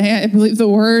today. I believe the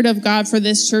word of God for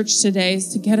this church today is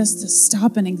to get us to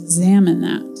stop and examine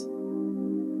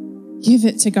that. Give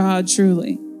it to God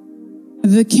truly.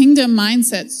 The kingdom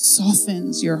mindset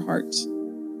softens your heart.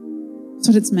 That's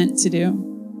what it's meant to do.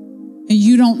 And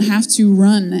you don't have to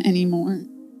run anymore.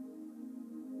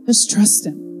 Just trust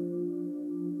him.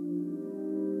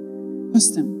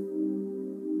 Trust him.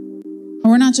 And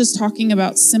we're not just talking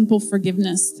about simple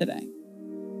forgiveness today,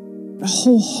 but a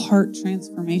whole heart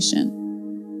transformation.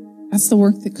 That's the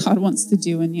work that God wants to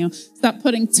do in you. Stop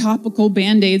putting topical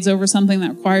Band-Aids over something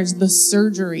that requires the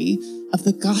surgery of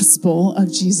the gospel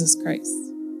of Jesus Christ.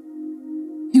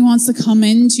 He wants to come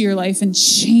into your life and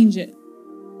change it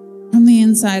from the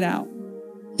inside out.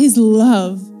 His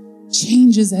love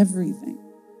changes everything.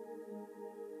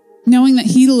 Knowing that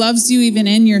he loves you even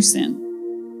in your sin.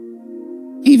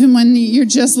 Even when you're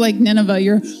just like Nineveh,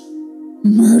 you're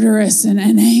murderous and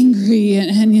angry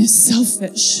and you're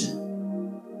selfish.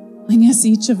 And yes,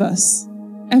 each of us,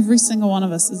 every single one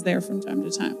of us is there from time to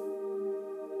time.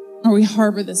 Or we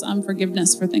harbor this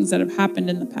unforgiveness for things that have happened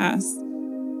in the past.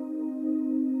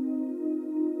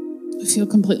 We feel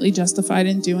completely justified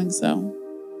in doing so.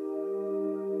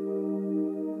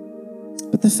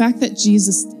 But the fact that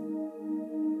Jesus did,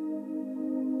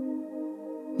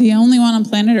 the only one on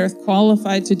planet Earth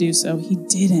qualified to do so, he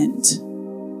didn't.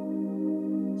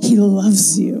 He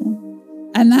loves you.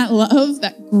 And that love,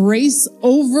 that grace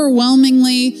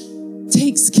overwhelmingly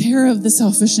takes care of the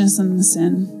selfishness and the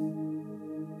sin.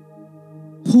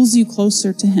 Pulls you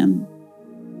closer to him.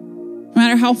 No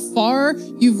matter how far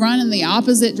you've run in the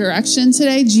opposite direction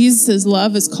today, Jesus'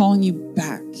 love is calling you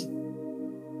back.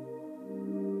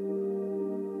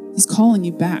 He's calling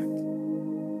you back.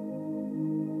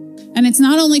 And it's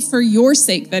not only for your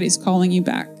sake that he's calling you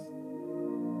back.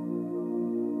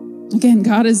 Again,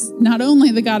 God is not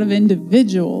only the God of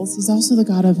individuals, he's also the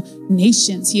God of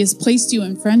nations. He has placed you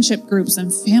in friendship groups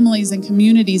and families and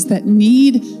communities that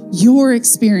need your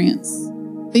experience.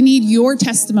 They need your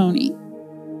testimony.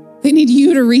 They need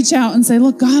you to reach out and say,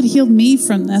 look, God healed me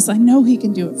from this. I know he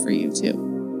can do it for you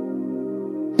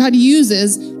too. God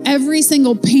uses every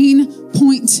single pain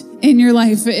point in your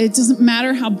life. It doesn't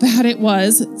matter how bad it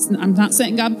was. I'm not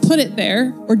saying God put it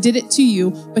there or did it to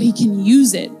you, but he can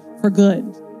use it for good.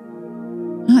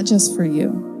 Not just for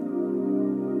you.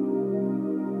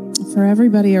 For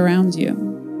everybody around you.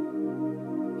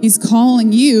 He's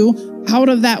calling you out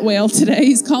of that whale today.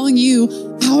 He's calling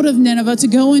you out of Nineveh to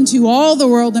go into all the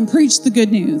world and preach the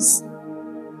good news.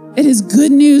 It is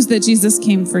good news that Jesus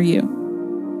came for you.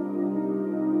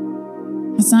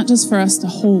 It's not just for us to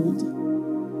hold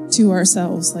to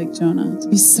ourselves like Jonah, to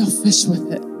be selfish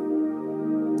with it.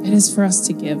 It is for us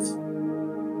to give.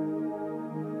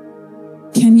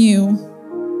 Can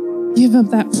you give up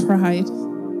that pride,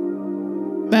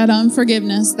 that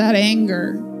unforgiveness, that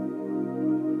anger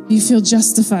you feel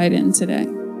justified in today?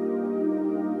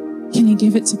 Can you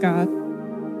give it to God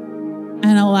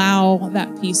and allow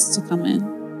that peace to come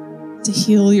in, to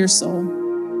heal your soul,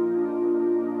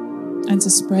 and to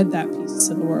spread that peace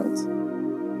to the world?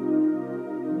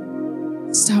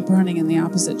 Stop running in the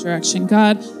opposite direction.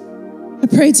 God, I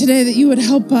pray today that you would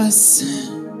help us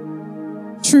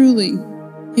truly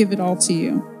give it all to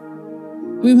you.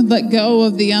 We would let go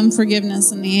of the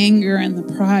unforgiveness and the anger and the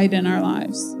pride in our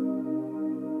lives.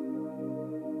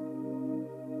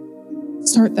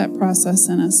 Start that process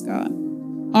in us, God.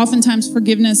 Oftentimes,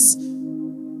 forgiveness is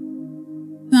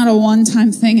not a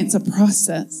one-time thing, it's a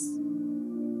process.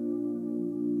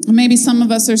 And maybe some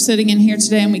of us are sitting in here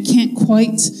today and we can't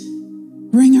quite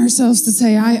bring ourselves to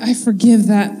say, I forgive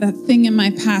that thing in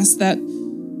my past, that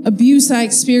abuse I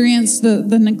experienced,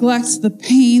 the neglect, the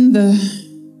pain, the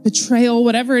betrayal,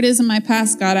 whatever it is in my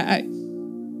past, God, I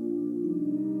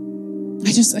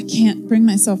can't bring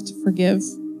myself to forgive.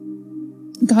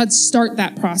 God, start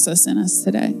that process in us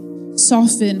today.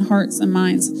 Soften hearts and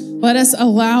minds. Let us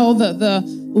allow the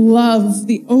love,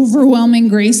 the overwhelming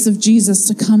grace of Jesus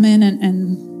to come in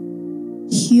and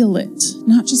heal it.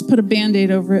 Not just put a Band-Aid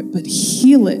over it, but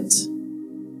heal it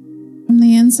from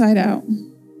the inside out.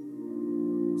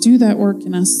 Do that work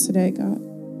in us today, God.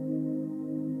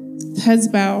 Heads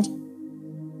bowed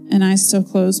and eyes still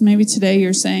closed. Maybe today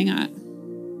you're saying, I've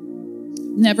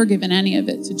never given any of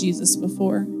it to Jesus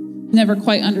before. Never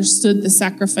quite understood the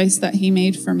sacrifice that he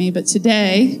made for me. But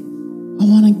today, I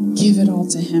want to give it all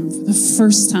to him for the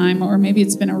first time, or maybe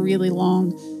it's been a really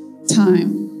long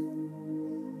time.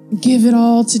 Give it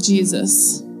all to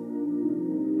Jesus.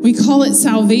 We call it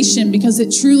salvation because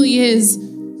it truly is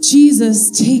Jesus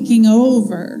taking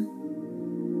over,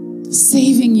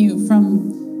 saving you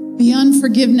from the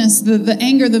unforgiveness, the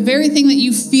anger, the very thing that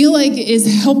you feel like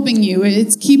is helping you.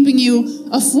 It's keeping you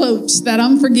afloat, that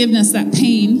unforgiveness, that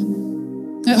pain,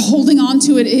 that holding on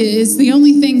to it is the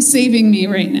only thing saving me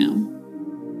right now.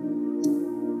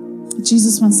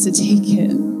 Jesus wants to take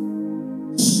it,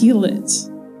 heal it,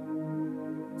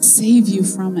 save you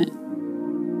from it.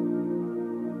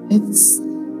 It's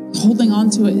holding on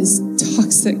to it is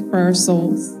toxic for our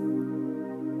souls.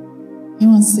 He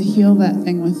wants to heal that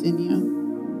thing within you.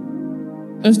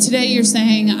 If today you're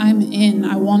saying, I'm in,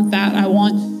 I want that, I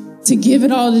want to give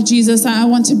it all to Jesus, I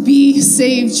want to be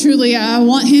saved truly, I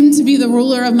want him to be the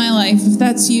ruler of my life. If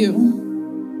that's you,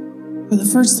 for the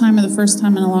first time in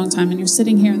a long time, and you're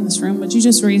sitting here in this room, would you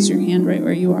just raise your hand right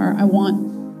where you are? I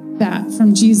want that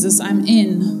from Jesus. I'm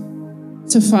in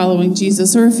to following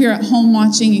Jesus. Or if you're at home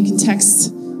watching, you can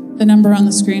text the number on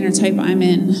the screen or type I'm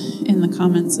in the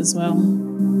comments as well.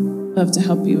 Love to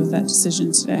help you with that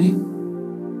decision today.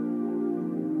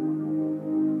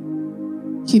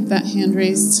 Keep that hand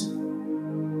raised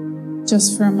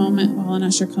just for a moment while an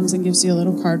usher comes and gives you a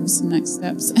little card with some next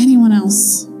steps. Anyone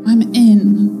else? I'm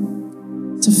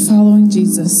in to following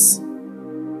Jesus.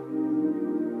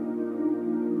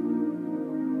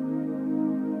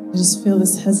 I just feel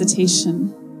this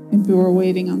hesitation. Maybe we're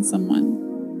waiting on someone.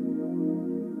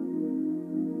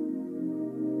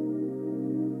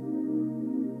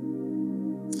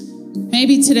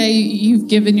 Maybe today you've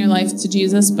given your life to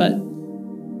Jesus, but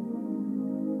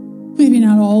maybe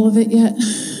not all of it yet.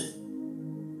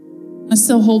 I'm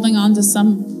still holding on to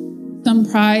some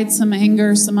pride, some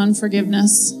anger, some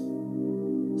unforgiveness.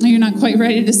 You're not quite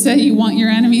ready to say you want your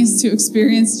enemies to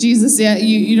experience Jesus yet.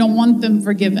 You don't want them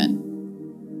forgiven.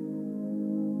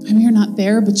 Maybe you're not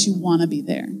there, but you want to be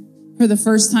there. For the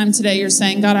first time today, you're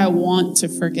saying, God, I want to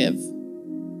forgive.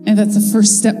 And that's the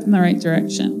first step in the right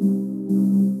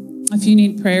direction. If you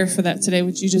need prayer for that today,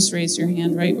 would you just raise your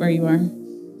hand right where you are?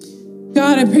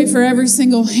 God, I pray for every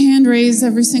single hand raised,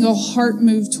 every single heart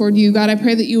moved toward you. God, I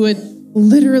pray that you would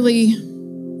literally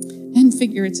and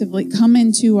figuratively come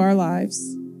into our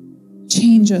lives,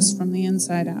 change us from the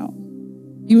inside out.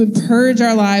 You would purge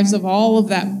our lives of all of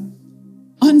that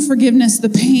unforgiveness, the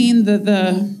pain,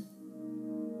 the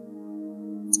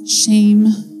shame,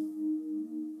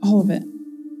 all of it.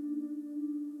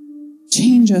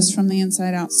 Change us from the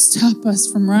inside out. Stop us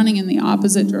from running in the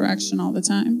opposite direction all the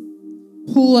time.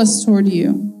 Pull us toward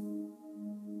you.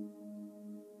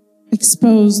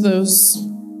 Expose those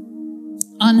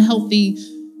unhealthy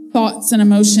thoughts and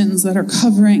emotions that are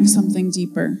covering something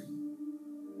deeper.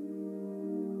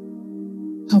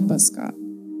 Help us, God.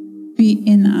 Be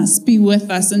in us, be with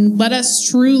us, and let us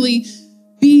truly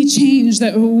be changed,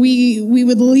 that we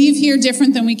would leave here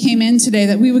different than we came in today,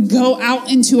 that we would go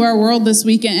out into our world this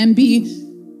weekend and be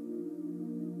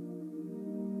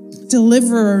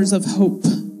deliverers of hope,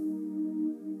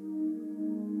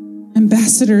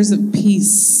 ambassadors of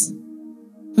peace.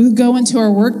 We would go into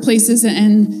our workplaces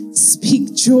and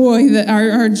speak joy, that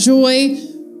our joy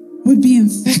would be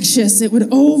infectious. It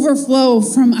would overflow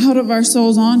from out of our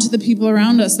souls onto the people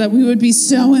around us, that we would be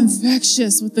so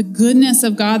infectious with the goodness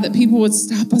of God that people would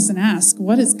stop us and ask,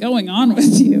 what is going on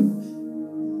with you?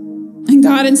 And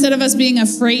God, instead of us being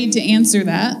afraid to answer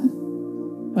that,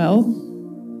 well,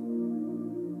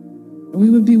 we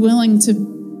would be willing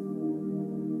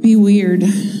to be weird,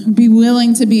 be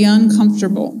willing to be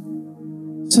uncomfortable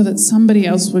so that somebody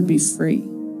else would be free.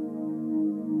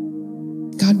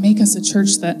 God, make us a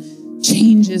church that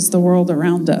changes the world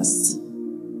around us.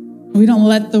 We don't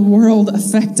let the world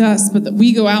affect us, but that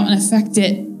we go out and affect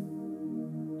it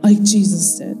like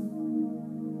Jesus did.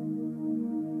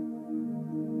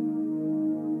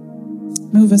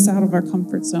 Move us out of our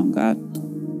comfort zone, God.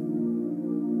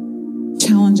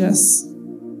 Challenge us.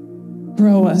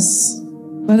 Grow us.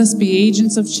 Let us be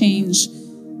agents of change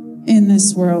in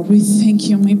this world. We thank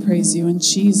you and we praise you in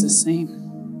Jesus' name.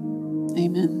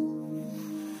 Amen.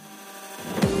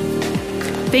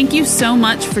 Thank you so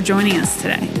much for joining us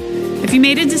today. If you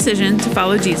made a decision to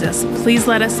follow Jesus, please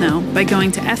let us know by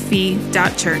going to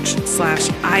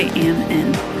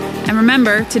fv.church/IamIn. And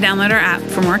remember to download our app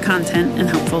for more content and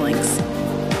helpful links.